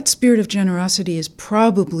 And that spirit of generosity is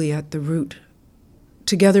probably at the root,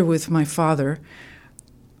 together with my father,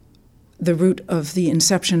 the root of the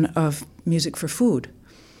inception of Music for Food.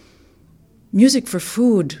 Music for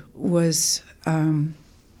Food was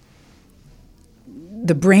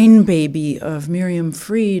the brain baby of Miriam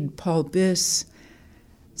Fried, Paul Biss,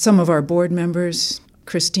 some of our board members,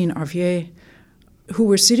 Christine Arvier, who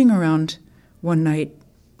were sitting around one night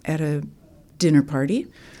at a dinner party.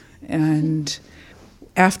 And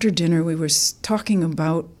after dinner, we were talking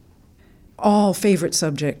about all favorite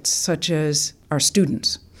subjects, such as our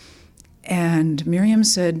students. And Miriam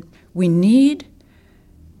said, we need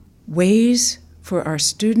ways for our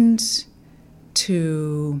students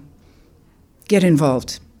to get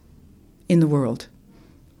involved in the world.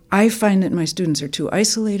 I find that my students are too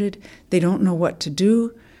isolated. They don't know what to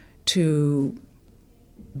do to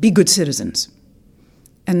be good citizens.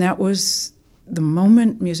 And that was the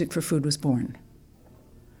moment Music for Food was born.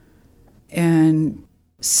 And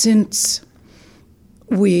since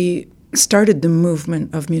we started the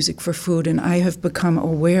movement of Music for Food, and I have become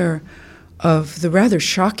aware of the rather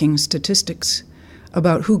shocking statistics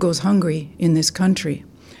about who goes hungry in this country,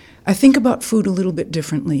 I think about food a little bit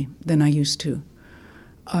differently than I used to.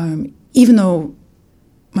 Even though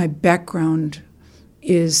my background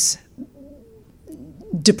is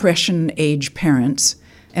depression-age parents,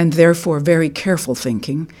 and therefore very careful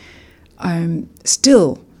thinking,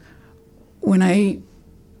 still, when I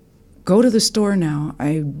go to the store now,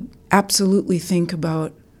 I absolutely think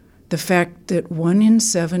about the fact that 1 in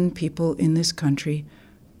 7 people in this country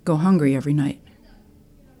go hungry every night.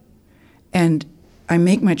 And I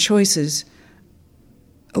make my choices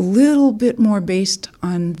a little bit more based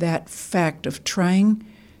on that fact of trying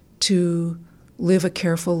to live a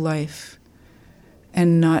careful life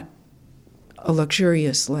and not a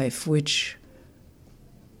luxurious life, which,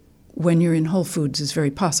 when you're in Whole Foods, is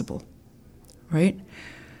very possible, right?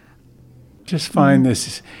 Just find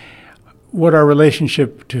this, what our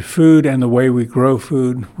relationship to food and the way we grow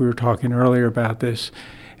food, we were talking earlier about this,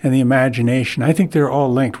 and the imagination, I think they're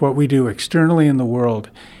all linked. What we do externally in the world,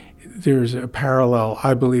 there's a parallel,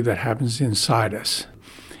 I believe, that happens inside us,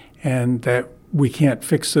 and that we can't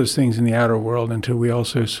fix those things in the outer world until we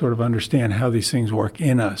also sort of understand how these things work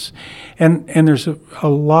in us. And there's a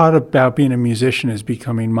lot about being a musician is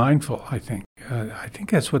becoming mindful, I think. I think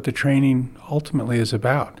that's what the training ultimately is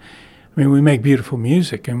about. I mean, we make beautiful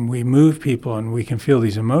music and we move people and we can feel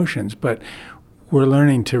these emotions, but we're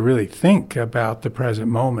learning to really think about the present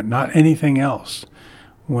moment, not anything else,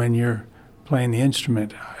 when you're playing the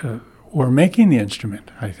instrument or making the instrument,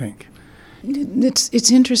 I think.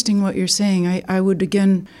 It's interesting what you're saying. I would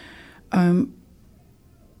again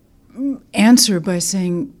answer by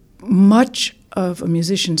saying much of a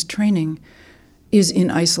musician's training is in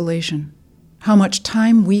isolation. How much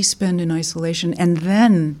time we spend in isolation, and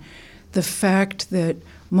then the fact that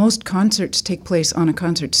most concerts take place on a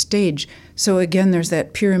concert stage. So again, there's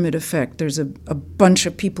that pyramid effect. There's a bunch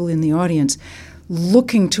of people in the audience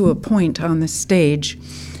looking to a point on the stage,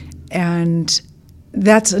 and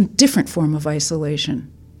that's a different form of isolation.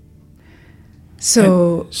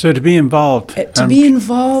 So to be involved. To be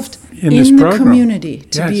involved in the community,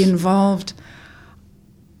 to be involved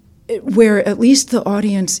where at least the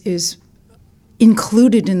audience is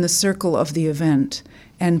included in the circle of the event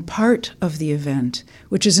and part of the event,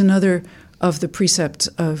 which is another of the precepts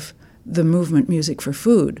of the movement Music for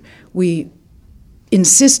Food. We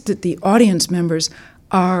insist that the audience members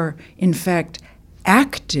are, in fact,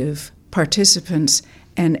 active participants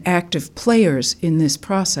and active players in this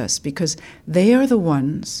process, because they are the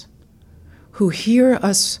ones who hear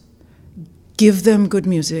us give them good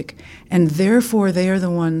music, and therefore they are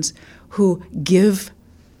the ones who give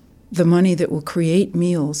the money that will create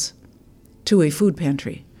meals to a food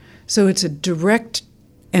pantry. So it's a direct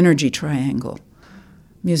energy triangle.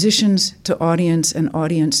 Musicians to audience and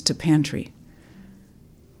audience to pantry.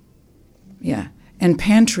 Yeah, and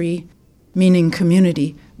pantry meaning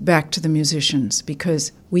community back to the musicians,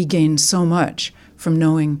 because we gain so much from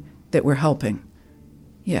knowing that we're helping.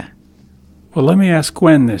 Yeah. Well, let me ask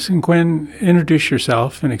Gwen this. And Gwen, introduce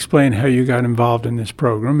yourself and explain how you got involved in this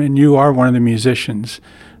program. And you are one of the musicians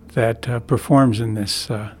that performs in this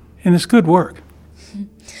good work.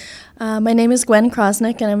 My name is Gwen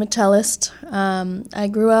Krosnick, and I'm a cellist. I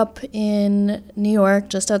grew up in New York,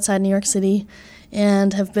 just outside New York City,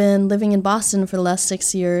 and have been living in Boston for the last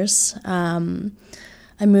 6 years.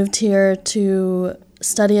 I moved here to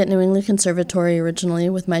study at New England Conservatory originally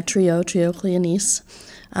with my Trio Cleonice.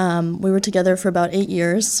 We were together for about 8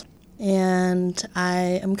 years, and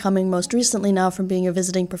I am coming most recently now from being a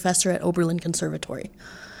visiting professor at Oberlin Conservatory.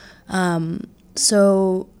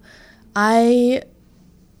 So I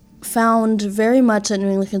found very much at New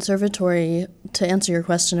England Conservatory, to answer your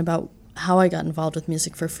question about how I got involved with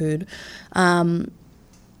Music for Food,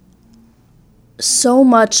 so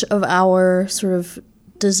much of our sort of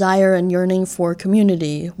desire and yearning for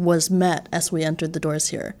community was met as we entered the doors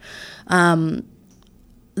here.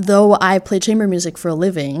 Though I play chamber music for a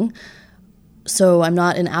living, so I'm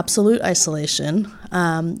not in absolute isolation,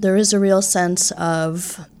 there is a real sense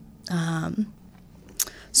of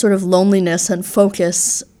sort of loneliness and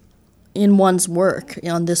focus in one's work,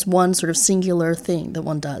 on this one sort of singular thing that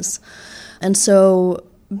one does. And so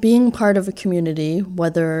being part of a community,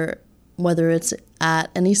 whether it's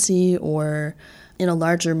at NEC or in a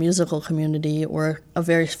larger musical community or a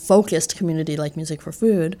very focused community like Music for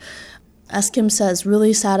Food, as Kim says,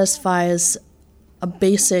 really satisfies a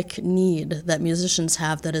basic need that musicians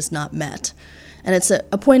have that is not met. And it's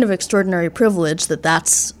a point of extraordinary privilege that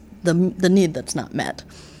that's the need that's not met,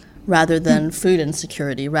 rather than food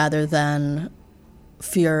insecurity, rather than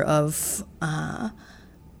fear of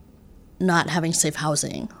not having safe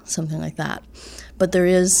housing, something like that. But there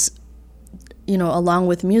is, along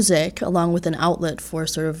with music, along with an outlet for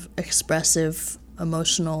sort of expressive,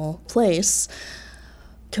 emotional place,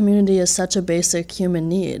 community is such a basic human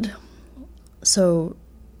need. So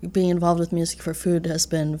being involved with Music for Food has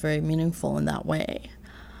been very meaningful in that way.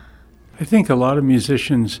 I think a lot of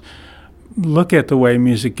musicians look at the way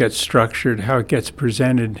music gets structured, how it gets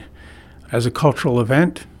presented as a cultural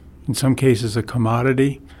event, in some cases a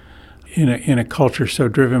commodity, in a culture so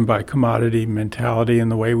driven by commodity mentality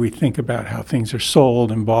and the way we think about how things are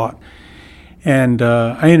sold and bought. And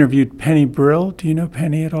I interviewed Penny Brill. Do you know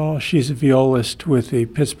Penny at all? She's a violist with the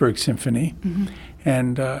Pittsburgh Symphony. Mm-hmm.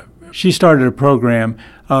 And she started a program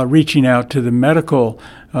reaching out to the medical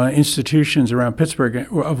institutions around Pittsburgh,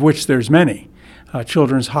 of which there's many,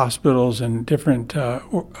 children's hospitals and different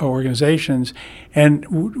organizations.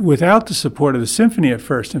 And without the support of the symphony at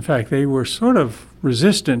first, in fact, they were sort of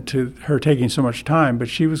resistant to her taking so much time, but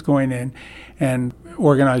she was going in and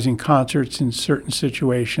organizing concerts in certain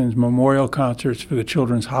situations, memorial concerts for the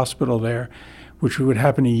children's hospital there, which would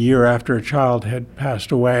happen a year after a child had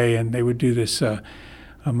passed away, and they would do this a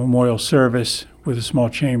memorial service with a small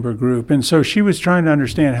chamber group. And so she was trying to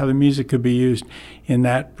understand how the music could be used in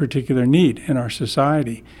that particular need in our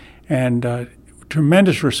society. And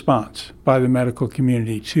tremendous response by the medical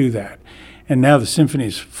community to that. And now the symphony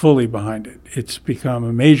is fully behind it. It's become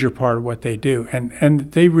a major part of what they do.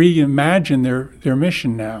 And they reimagine their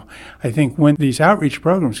mission now. I think when these outreach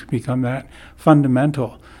programs become that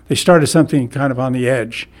fundamental, they started something kind of on the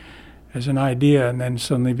edge as an idea and then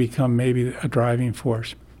suddenly become maybe a driving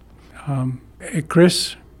force.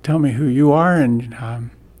 Chris, tell me who you are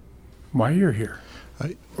and why you're here.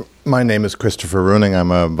 My name is Christopher Runing.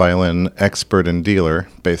 I'm a violin expert and dealer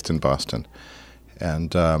based in Boston.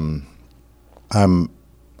 And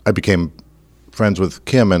I became friends with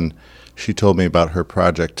Kim, and she told me about her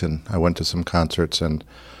project, and I went to some concerts. And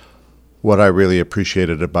what I really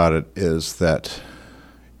appreciated about it is that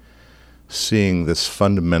seeing this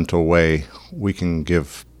fundamental way we can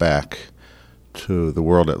give back to the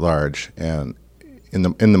world at large, and in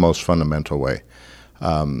the most fundamental way.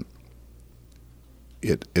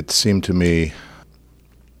 It seemed to me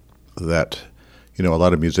that a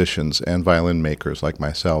lot of musicians and violin makers like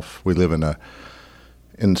myself, we live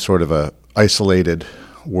in sort of a isolated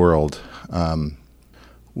world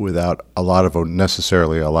without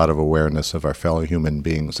necessarily a lot of awareness of our fellow human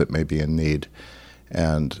beings that may be in need.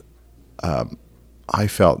 And I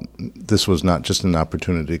felt this was not just an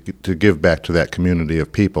opportunity to give back to that community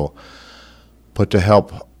of people, but to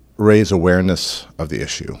help raise awareness of the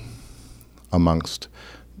issue amongst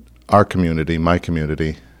our community, my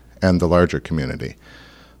community, and the larger community.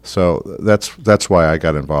 So that's why I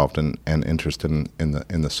got involved and interested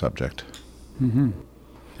in the subject. Mm-hmm.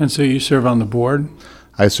 And so you serve on the board?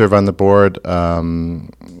 I serve on the board.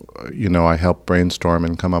 I help brainstorm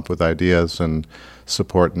and come up with ideas and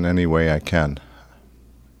support in any way I can.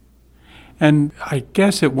 And I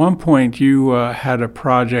guess at one point you had a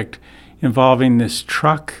project involving this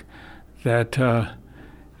truck that,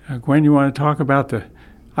 Gwen, you want to talk about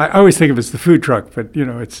I always think of it as the food truck, but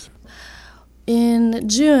it's... In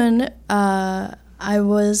June, I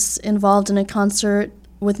was involved in a concert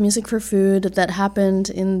with Music for Food that happened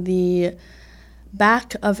in the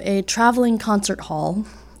back of a traveling concert hall,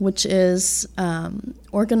 which is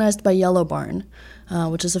organized by Yellow Barn,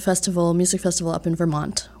 which is a music festival up in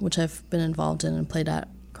Vermont, which I've been involved in and played at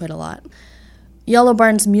quite a lot. Yellow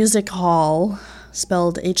Barn's Music Hall,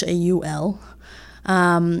 spelled H-A-U-L,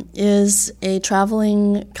 is a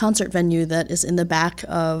traveling concert venue that is in the back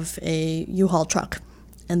of a U-Haul truck.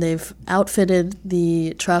 And they've outfitted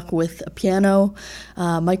the truck with a piano,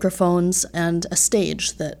 microphones, and a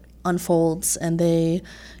stage that unfolds. And they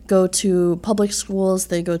go to public schools,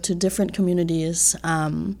 they go to different communities.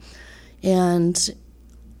 And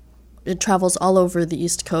it travels all over the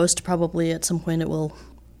East Coast. Probably at some point it will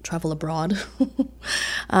travel abroad.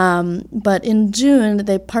 But in June,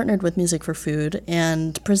 they partnered with Music for Food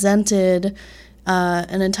and presented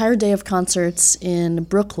an entire day of concerts in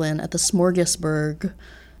Brooklyn at the Smorgasburg.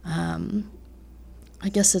 I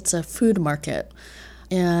guess it's a food market.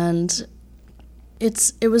 And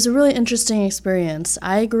it was a really interesting experience.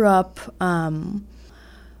 I grew up,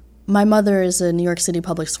 my mother is a New York City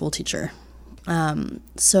public school teacher.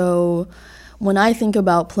 So when I think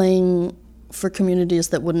about playing for communities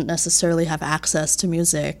that wouldn't necessarily have access to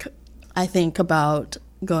music, I think about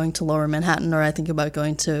going to Lower Manhattan, or I think about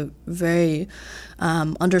going to very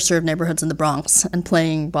underserved neighborhoods in the Bronx and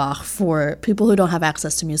playing Bach for people who don't have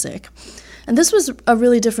access to music. And this was a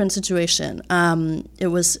really different situation. It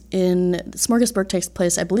was Smorgasburg takes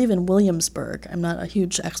place, I believe, in Williamsburg. I'm not a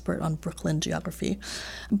huge expert on Brooklyn geography,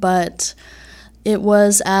 but it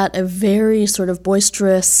was at a very sort of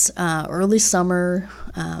boisterous early summer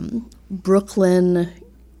Brooklyn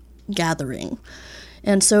gathering.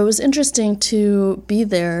 And so it was interesting to be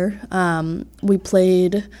there. We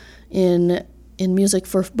played in Music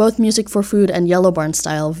for Food and Yellow Barn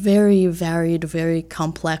style, very varied, very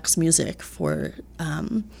complex music for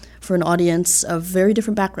an audience of very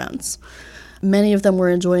different backgrounds. Many of them were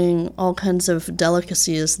enjoying all kinds of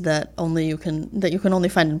delicacies that you can only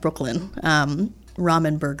find in Brooklyn,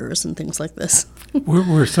 ramen burgers and things like this.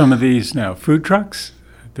 Were some of these now food trucks?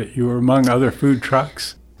 That you were among other food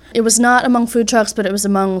trucks? It was not among food trucks, but it was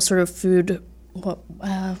among sort of food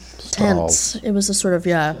tents. It was a sort of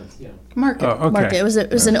Market. Oh, okay. Market. It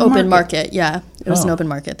was an open market. Yeah, it was an open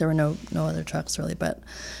market. There were no other trucks really, but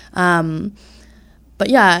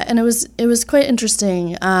yeah, and it was quite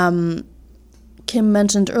interesting. Kim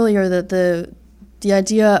mentioned earlier that the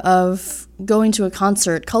idea of going to a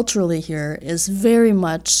concert culturally here is very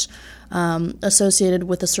much associated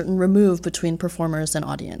with a certain remove between performers and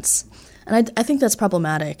audience. And I think that's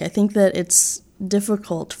problematic. I think that it's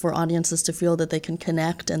difficult for audiences to feel that they can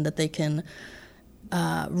connect and that they can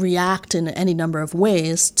react in any number of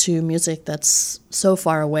ways to music that's so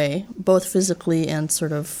far away, both physically and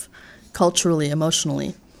sort of culturally,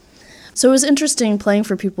 emotionally. So it was interesting playing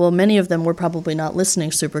for people. Many of them were probably not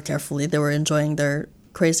listening super carefully. They were enjoying their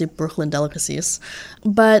crazy Brooklyn delicacies.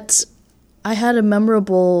 But I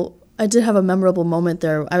did have a memorable moment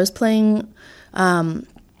there. I was playing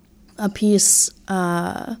a piece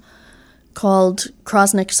called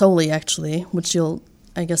Krosnick Soli, actually, which you'll,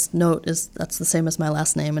 I guess, note that's the same as my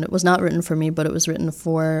last name. And it was not written for me, but it was written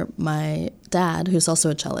for my dad, who's also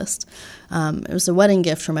a cellist. It was a wedding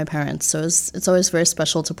gift from my parents, so it's always very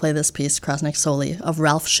special to play this piece, Krosnick Soli, of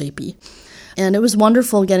Ralph Shapey. And it was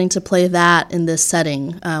wonderful getting to play that in this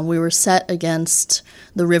setting. We were set against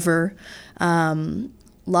the river,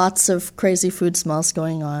 lots of crazy food smells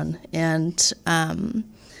going on, and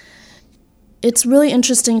it's really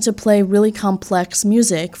interesting to play really complex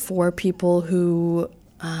music for people who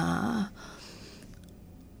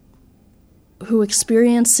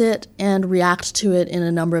experience it and react to it in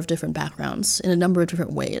a number of different backgrounds, in a number of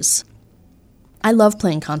different ways. I love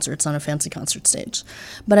playing concerts on a fancy concert stage,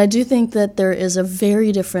 but I do think that there is a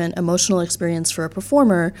very different emotional experience for a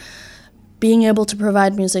performer being able to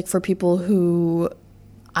provide music for people who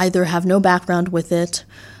either have no background with it,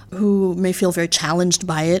 who may feel very challenged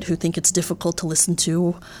by it, who think it's difficult to listen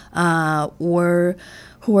to, or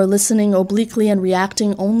who are listening obliquely and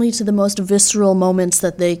reacting only to the most visceral moments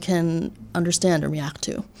that they can understand and react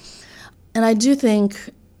to. And I do think,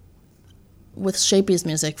 with Shapey's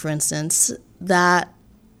music, for instance, that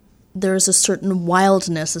there's a certain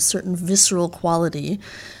wildness, a certain visceral quality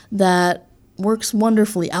that works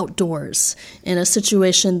wonderfully outdoors in a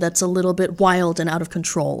situation that's a little bit wild and out of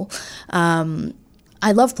control.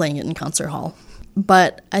 I love playing it in concert hall,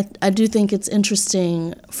 but I do think it's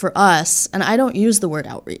interesting for us, and I don't use the word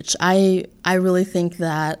outreach. I really think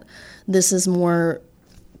that this is more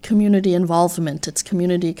community involvement, it's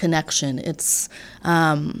community connection, it's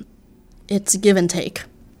give and take,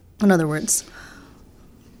 in other words.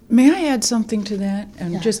 May I add something to that?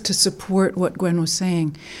 And just to support what Gwen was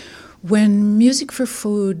saying. When Music for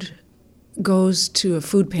Food goes to a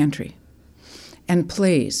food pantry and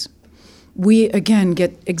plays, we, again,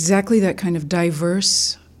 get exactly that kind of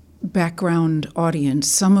diverse background audience,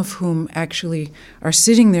 some of whom actually are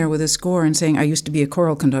sitting there with a score and saying, I used to be a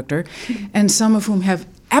choral conductor, and some of whom have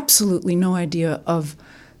absolutely no idea of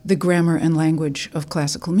the grammar and language of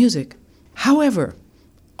classical music. However,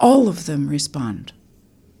 all of them respond.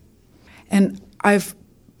 And I've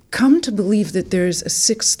come to believe that there's a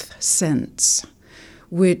sixth sense,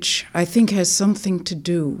 which I think has something to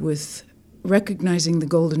do with recognizing the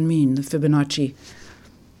golden mean, the Fibonacci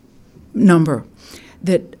number,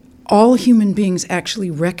 that all human beings actually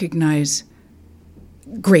recognize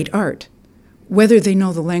great art, whether they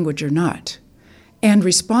know the language or not, and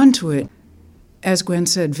respond to it, as Gwen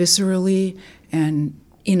said, viscerally and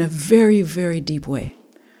in a very, very deep way.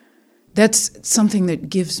 That's something that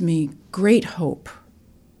gives me great hope.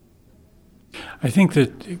 I think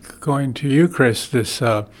that, going to you, Chris, this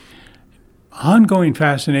ongoing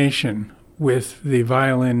fascination with the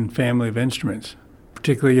violin family of instruments,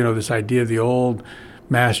 particularly, this idea of the old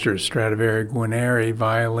masters, Stradivari, Guarneri,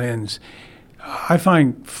 violins, I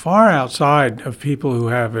find far outside of people who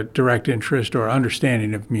have a direct interest or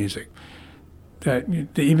understanding of music. That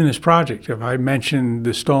even this project, if I mentioned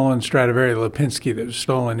the stolen Stradivari Lipinski that was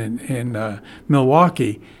stolen in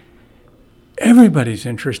Milwaukee, everybody's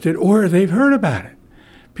interested, or they've heard about it.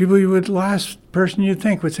 People last person you'd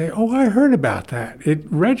think would say, "Oh, I heard about that." It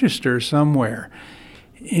registers somewhere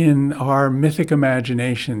in our mythic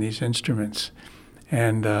imagination, these instruments,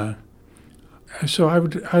 and so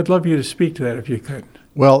I'd love you to speak to that if you could.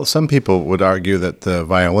 Well, some people would argue that the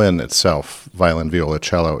violin itself, violin, viola,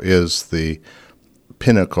 cello, is the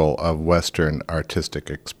pinnacle of Western artistic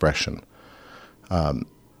expression.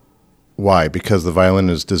 Why? Because the violin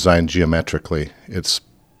is designed geometrically. It's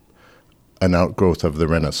an outgrowth of the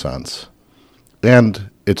Renaissance. And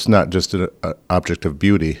it's not just an object of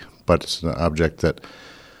beauty, but it's an object that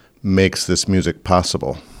makes this music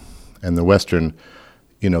possible. And the Western,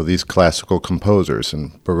 these classical composers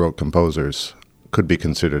and Baroque composers could be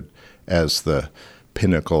considered as the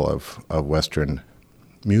pinnacle of Western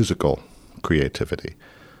musical creativity.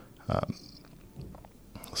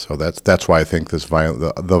 So that's why I think the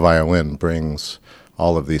violin brings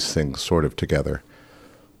all of these things sort of together.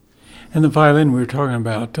 And the violin, we were talking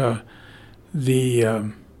about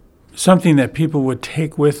something that people would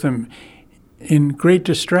take with them in great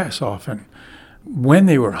distress often, when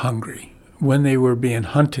they were hungry, when they were being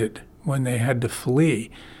hunted, when they had to flee,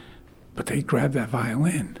 but they grabbed that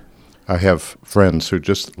violin. I have friends who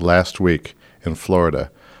just last week in Florida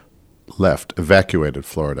evacuated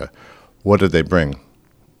Florida. What did they bring?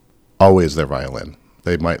 Always their violin.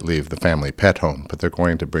 They might leave the family pet home, but they're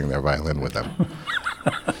going to bring their violin with them.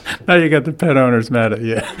 Now you got the pet owners mad at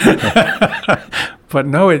you. But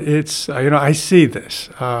no, it's I see this.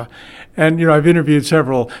 And I've interviewed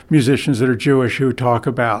several musicians that are Jewish who talk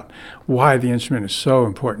about why the instrument is so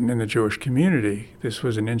important in the Jewish community. This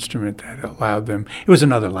was an instrument that allowed them, it was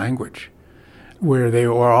another language, where they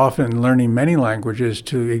were often learning many languages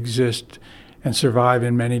to exist and survive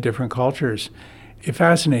in many different cultures. It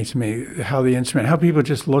fascinates me how people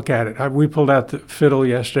just look at it. We pulled out the fiddle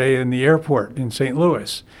yesterday in the airport in St.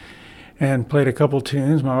 Louis and played a couple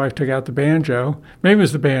tunes. My wife took out the banjo. Maybe it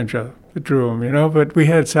was the banjo that drew them, but we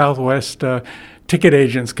had Southwest ticket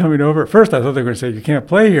agents coming over. At first I thought they were going to say, "You can't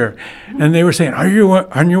play here." And they were saying, "Are you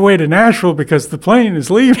on your way to Nashville because the plane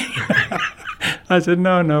is leaving?" I said,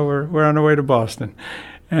 no, we're on our way to Boston.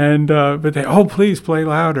 And but they, please play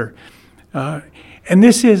louder. And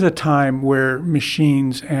this is a time where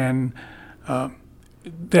machines and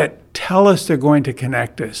that tell us they're going to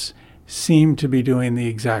connect us seem to be doing the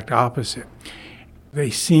exact opposite. They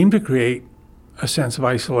seem to create a sense of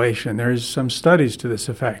isolation. There's some studies to this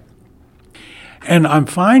effect. And I'm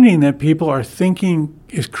finding that people are thinking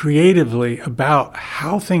creatively about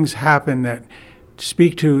how things happen that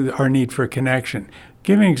speak to our need for connection.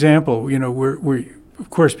 Give an example. We're of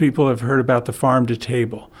course, people have heard about the farm to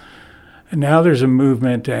table. And now there's a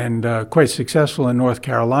movement, and quite successful in North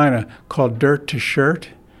Carolina, called Dirt to Shirt,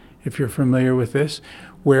 if you're familiar with this,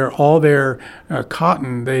 where all their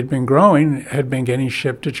cotton they'd been growing had been getting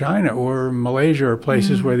shipped to China or Malaysia or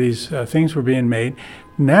places where these things were being made.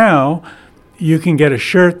 Now you can get a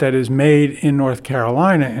shirt that is made in North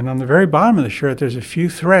Carolina, and on the very bottom of the shirt there's a few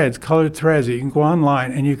threads, colored threads, that you can go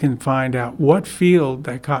online and you can find out what field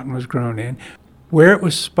that cotton was grown in, where it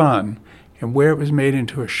was spun, and where it was made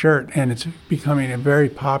into a shirt, and it's becoming very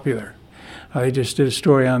popular. They just did a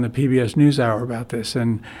story on the PBS NewsHour about this,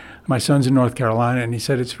 and my son's in North Carolina, and he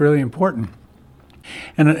said it's really important.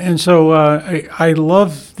 And so I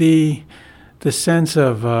love the sense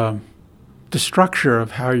of the structure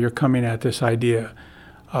of how you're coming at this idea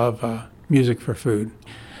of music for food.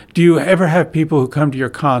 Do you ever have people who come to your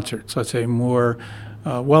concerts, let's say more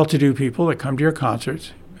well-to-do people that come to your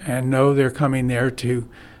concerts and know they're coming there to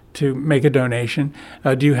make a donation?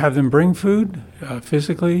 Do you have them bring food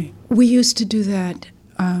physically? We used to do that.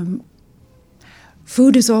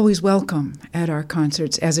 Food is always welcome at our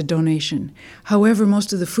concerts as a donation. However,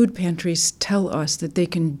 most of the food pantries tell us that they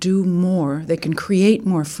can do more, they can create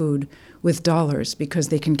more food with dollars because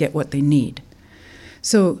they can get what they need.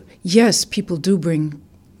 So, yes, people do bring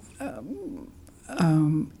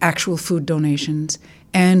actual food donations,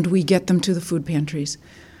 and we get them to the food pantries.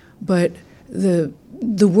 But the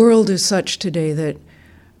world is such today that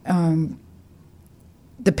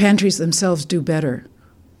the pantries themselves do better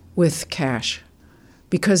with cash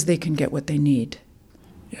because they can get what they need.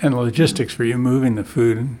 And logistics for you moving the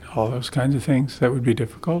food and all those kinds of things, that would be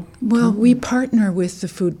difficult? Well, we partner with the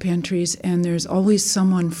food pantries, and there's always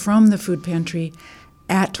someone from the food pantry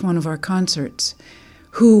at one of our concerts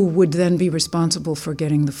who would then be responsible for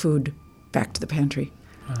getting the food back to the pantry.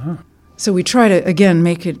 Uh-huh. So we try to, again,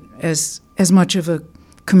 make it as much of a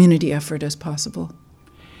community effort as possible.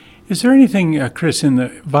 Is there anything, Chris, in the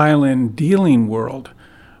violin dealing world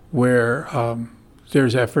where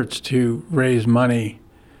there's efforts to raise money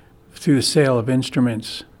through the sale of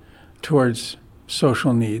instruments towards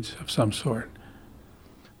social needs of some sort?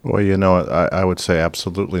 Well, I would say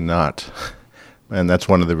absolutely not. And that's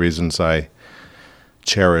one of the reasons I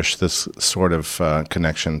cherish this sort of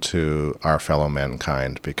connection to our fellow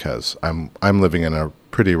mankind, because I'm living in a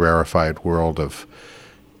pretty rarefied world of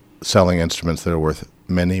selling instruments that are worth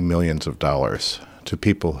many millions of dollars to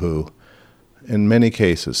people who, in many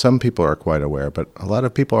cases, some people are quite aware, but a lot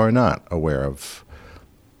of people are not aware of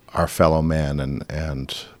our fellow man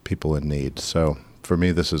and people in need. So for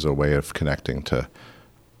me, this is a way of connecting to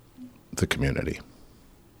the community.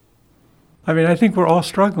 I mean, I think we're all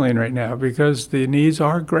struggling right now because the needs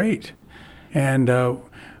are great. And a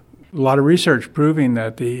lot of research proving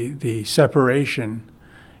that the separation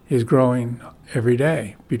is growing every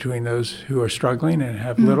day between those who are struggling and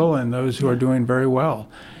have little and those who are doing very well.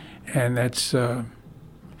 And that's,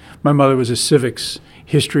 my mother was a civics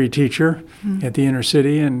history teacher at the inner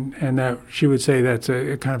city, and that she would say that's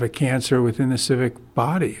a kind of a cancer within the civic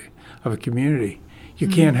body of a community. You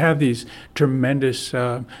can't have these tremendous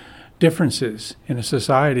differences in a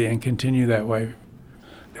society and continue that way.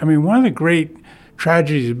 I mean, one of the great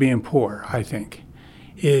tragedies of being poor, I think,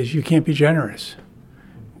 is you can't be generous.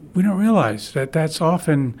 We don't realize that that's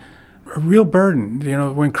often a real burden,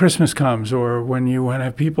 when Christmas comes or when you want to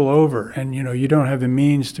have people over and, you don't have the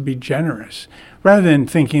means to be generous. Rather than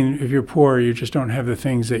thinking if you're poor, you just don't have the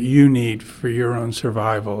things that you need for your own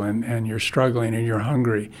survival and you're struggling and you're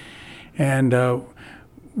hungry. And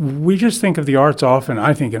we just think of the arts often,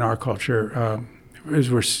 I think, in our culture, as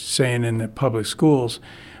we're saying in the public schools,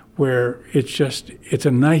 where it's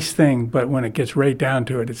a nice thing, but when it gets right down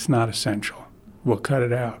to it, it's not essential. We'll cut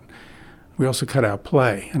it out. We also cut out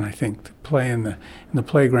play, and I think the play in the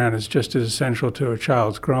playground is just as essential to a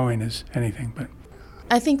child's growing as anything. But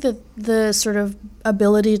I think that the sort of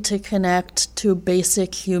ability to connect to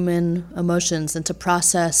basic human emotions and to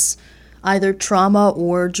process either trauma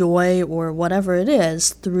or joy or whatever it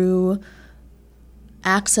is through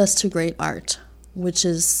access to great art, which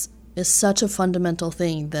is such a fundamental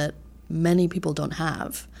thing that many people don't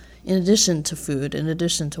have, in addition to food, in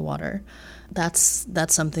addition to water. That's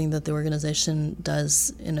something that the organization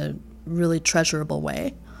does in a really treasurable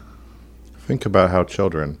way. Think about how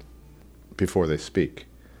children, before they speak,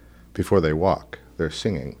 before they walk, they're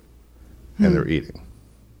singing and they're eating.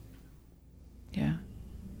 Yeah.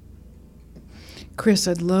 Chris,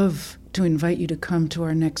 I'd love to invite you to come to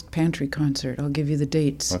our next pantry concert. I'll give you the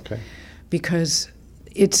dates. Okay. Because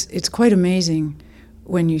it's quite amazing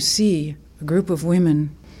when you see a group of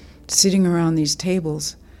women sitting around these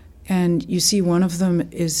tables, and you see one of them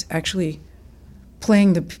is actually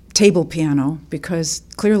playing the table piano because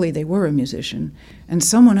clearly they were a musician, and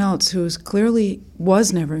someone else who's clearly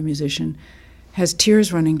was never a musician has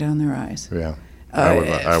tears running down their eyes. Yeah, I would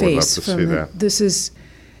love to see that.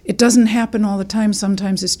 It doesn't happen all the time.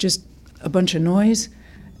 Sometimes it's just a bunch of noise.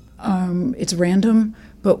 It's random,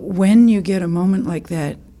 but when you get a moment like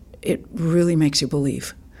that, it really makes you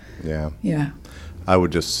believe. Yeah. Yeah. I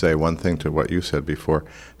would just say one thing to what you said before.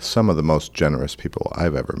 Some of the most generous people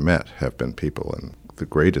I've ever met have been people in the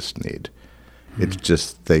greatest need. It's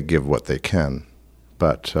just they give what they can.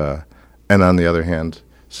 But, and on the other hand,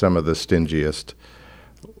 some of the stingiest,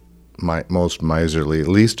 most miserly,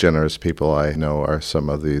 least generous people I know are some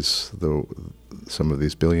of these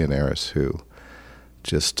billionaires who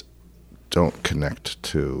just don't connect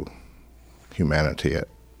to humanity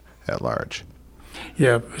at large.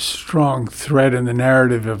 Yeah, a strong thread in the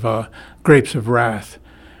narrative of Grapes of Wrath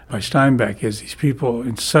by Steinbeck is these people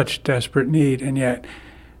in such desperate need and yet,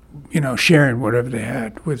 sharing whatever they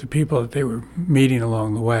had with the people that they were meeting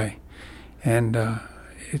along the way. And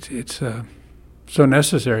it's so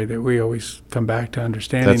necessary that we always come back to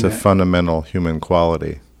understanding That's a fundamental human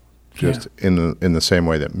quality, just in the same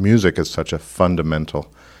way that music is such a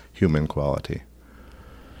fundamental human quality.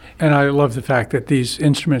 And I love the fact that these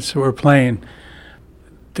instruments that we're playing,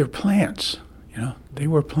 they're plants. they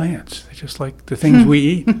were plants. They're just like the things we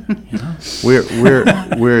eat.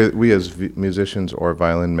 We as musicians or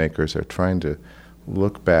violin makers are trying to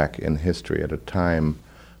look back in history at a time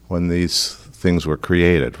when these things were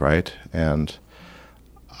created, right? And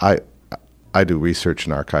I do research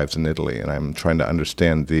in archives in Italy, and I'm trying to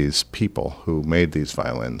understand these people who made these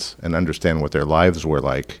violins and understand what their lives were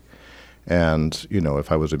like. And,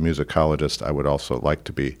 if I was a musicologist, I would also like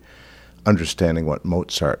to be understanding what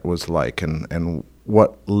Mozart was like and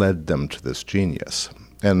what led them to this genius.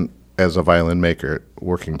 And as a violin maker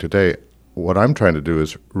working today, what I'm trying to do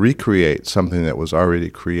is recreate something that was already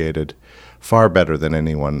created far better than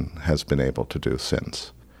anyone has been able to do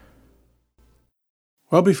since.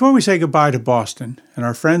 Well, before we say goodbye to Boston and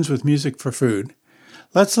our friends with Music for Food,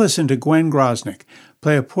 let's listen to Gwen Grosnick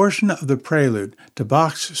play a portion of the prelude to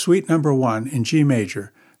Bach's Suite No. 1 in G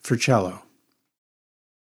major for cello.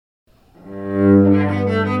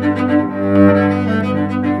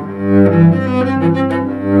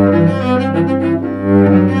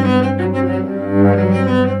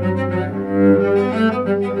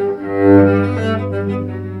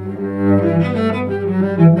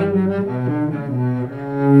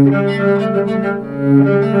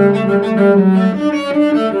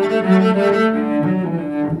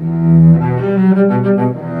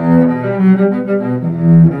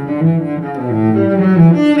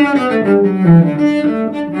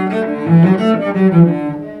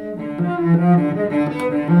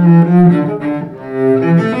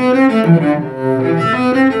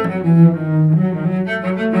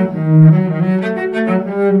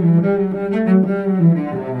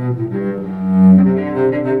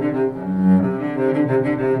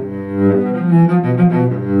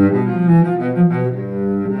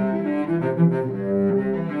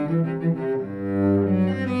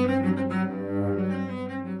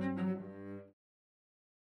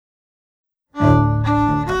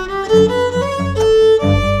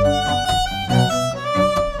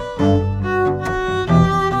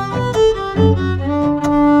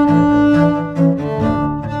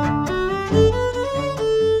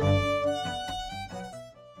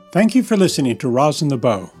 Thank you for listening to Rosin the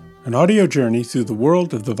Bow, an audio journey through the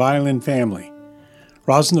world of the violin family.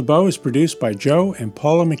 Rosin the Bow is produced by Joe and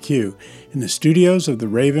Paula McHugh in the studios of the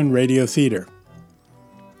Raven Radio Theater.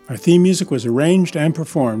 Our theme music was arranged and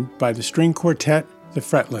performed by the string quartet, The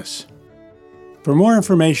Fretless. For more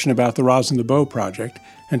information about the Rosin the Bow project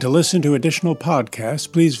and to listen to additional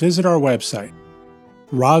podcasts, please visit our website,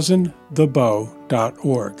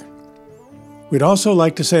 rosinthebow.org. We'd also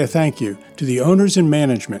like to say a thank you to the owners and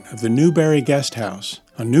management of the Newberry Guest House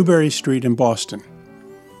on Newberry Street in Boston.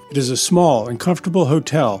 It is a small and comfortable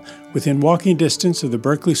hotel within walking distance of the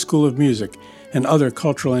Berklee School of Music and other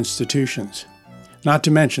cultural institutions, not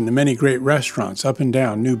to mention the many great restaurants up and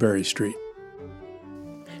down Newberry Street.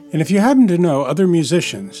 And if you happen to know other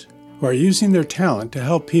musicians who are using their talent to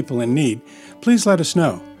help people in need, please let us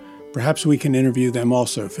know. Perhaps we can interview them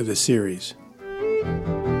also for this series.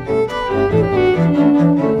 Thank you.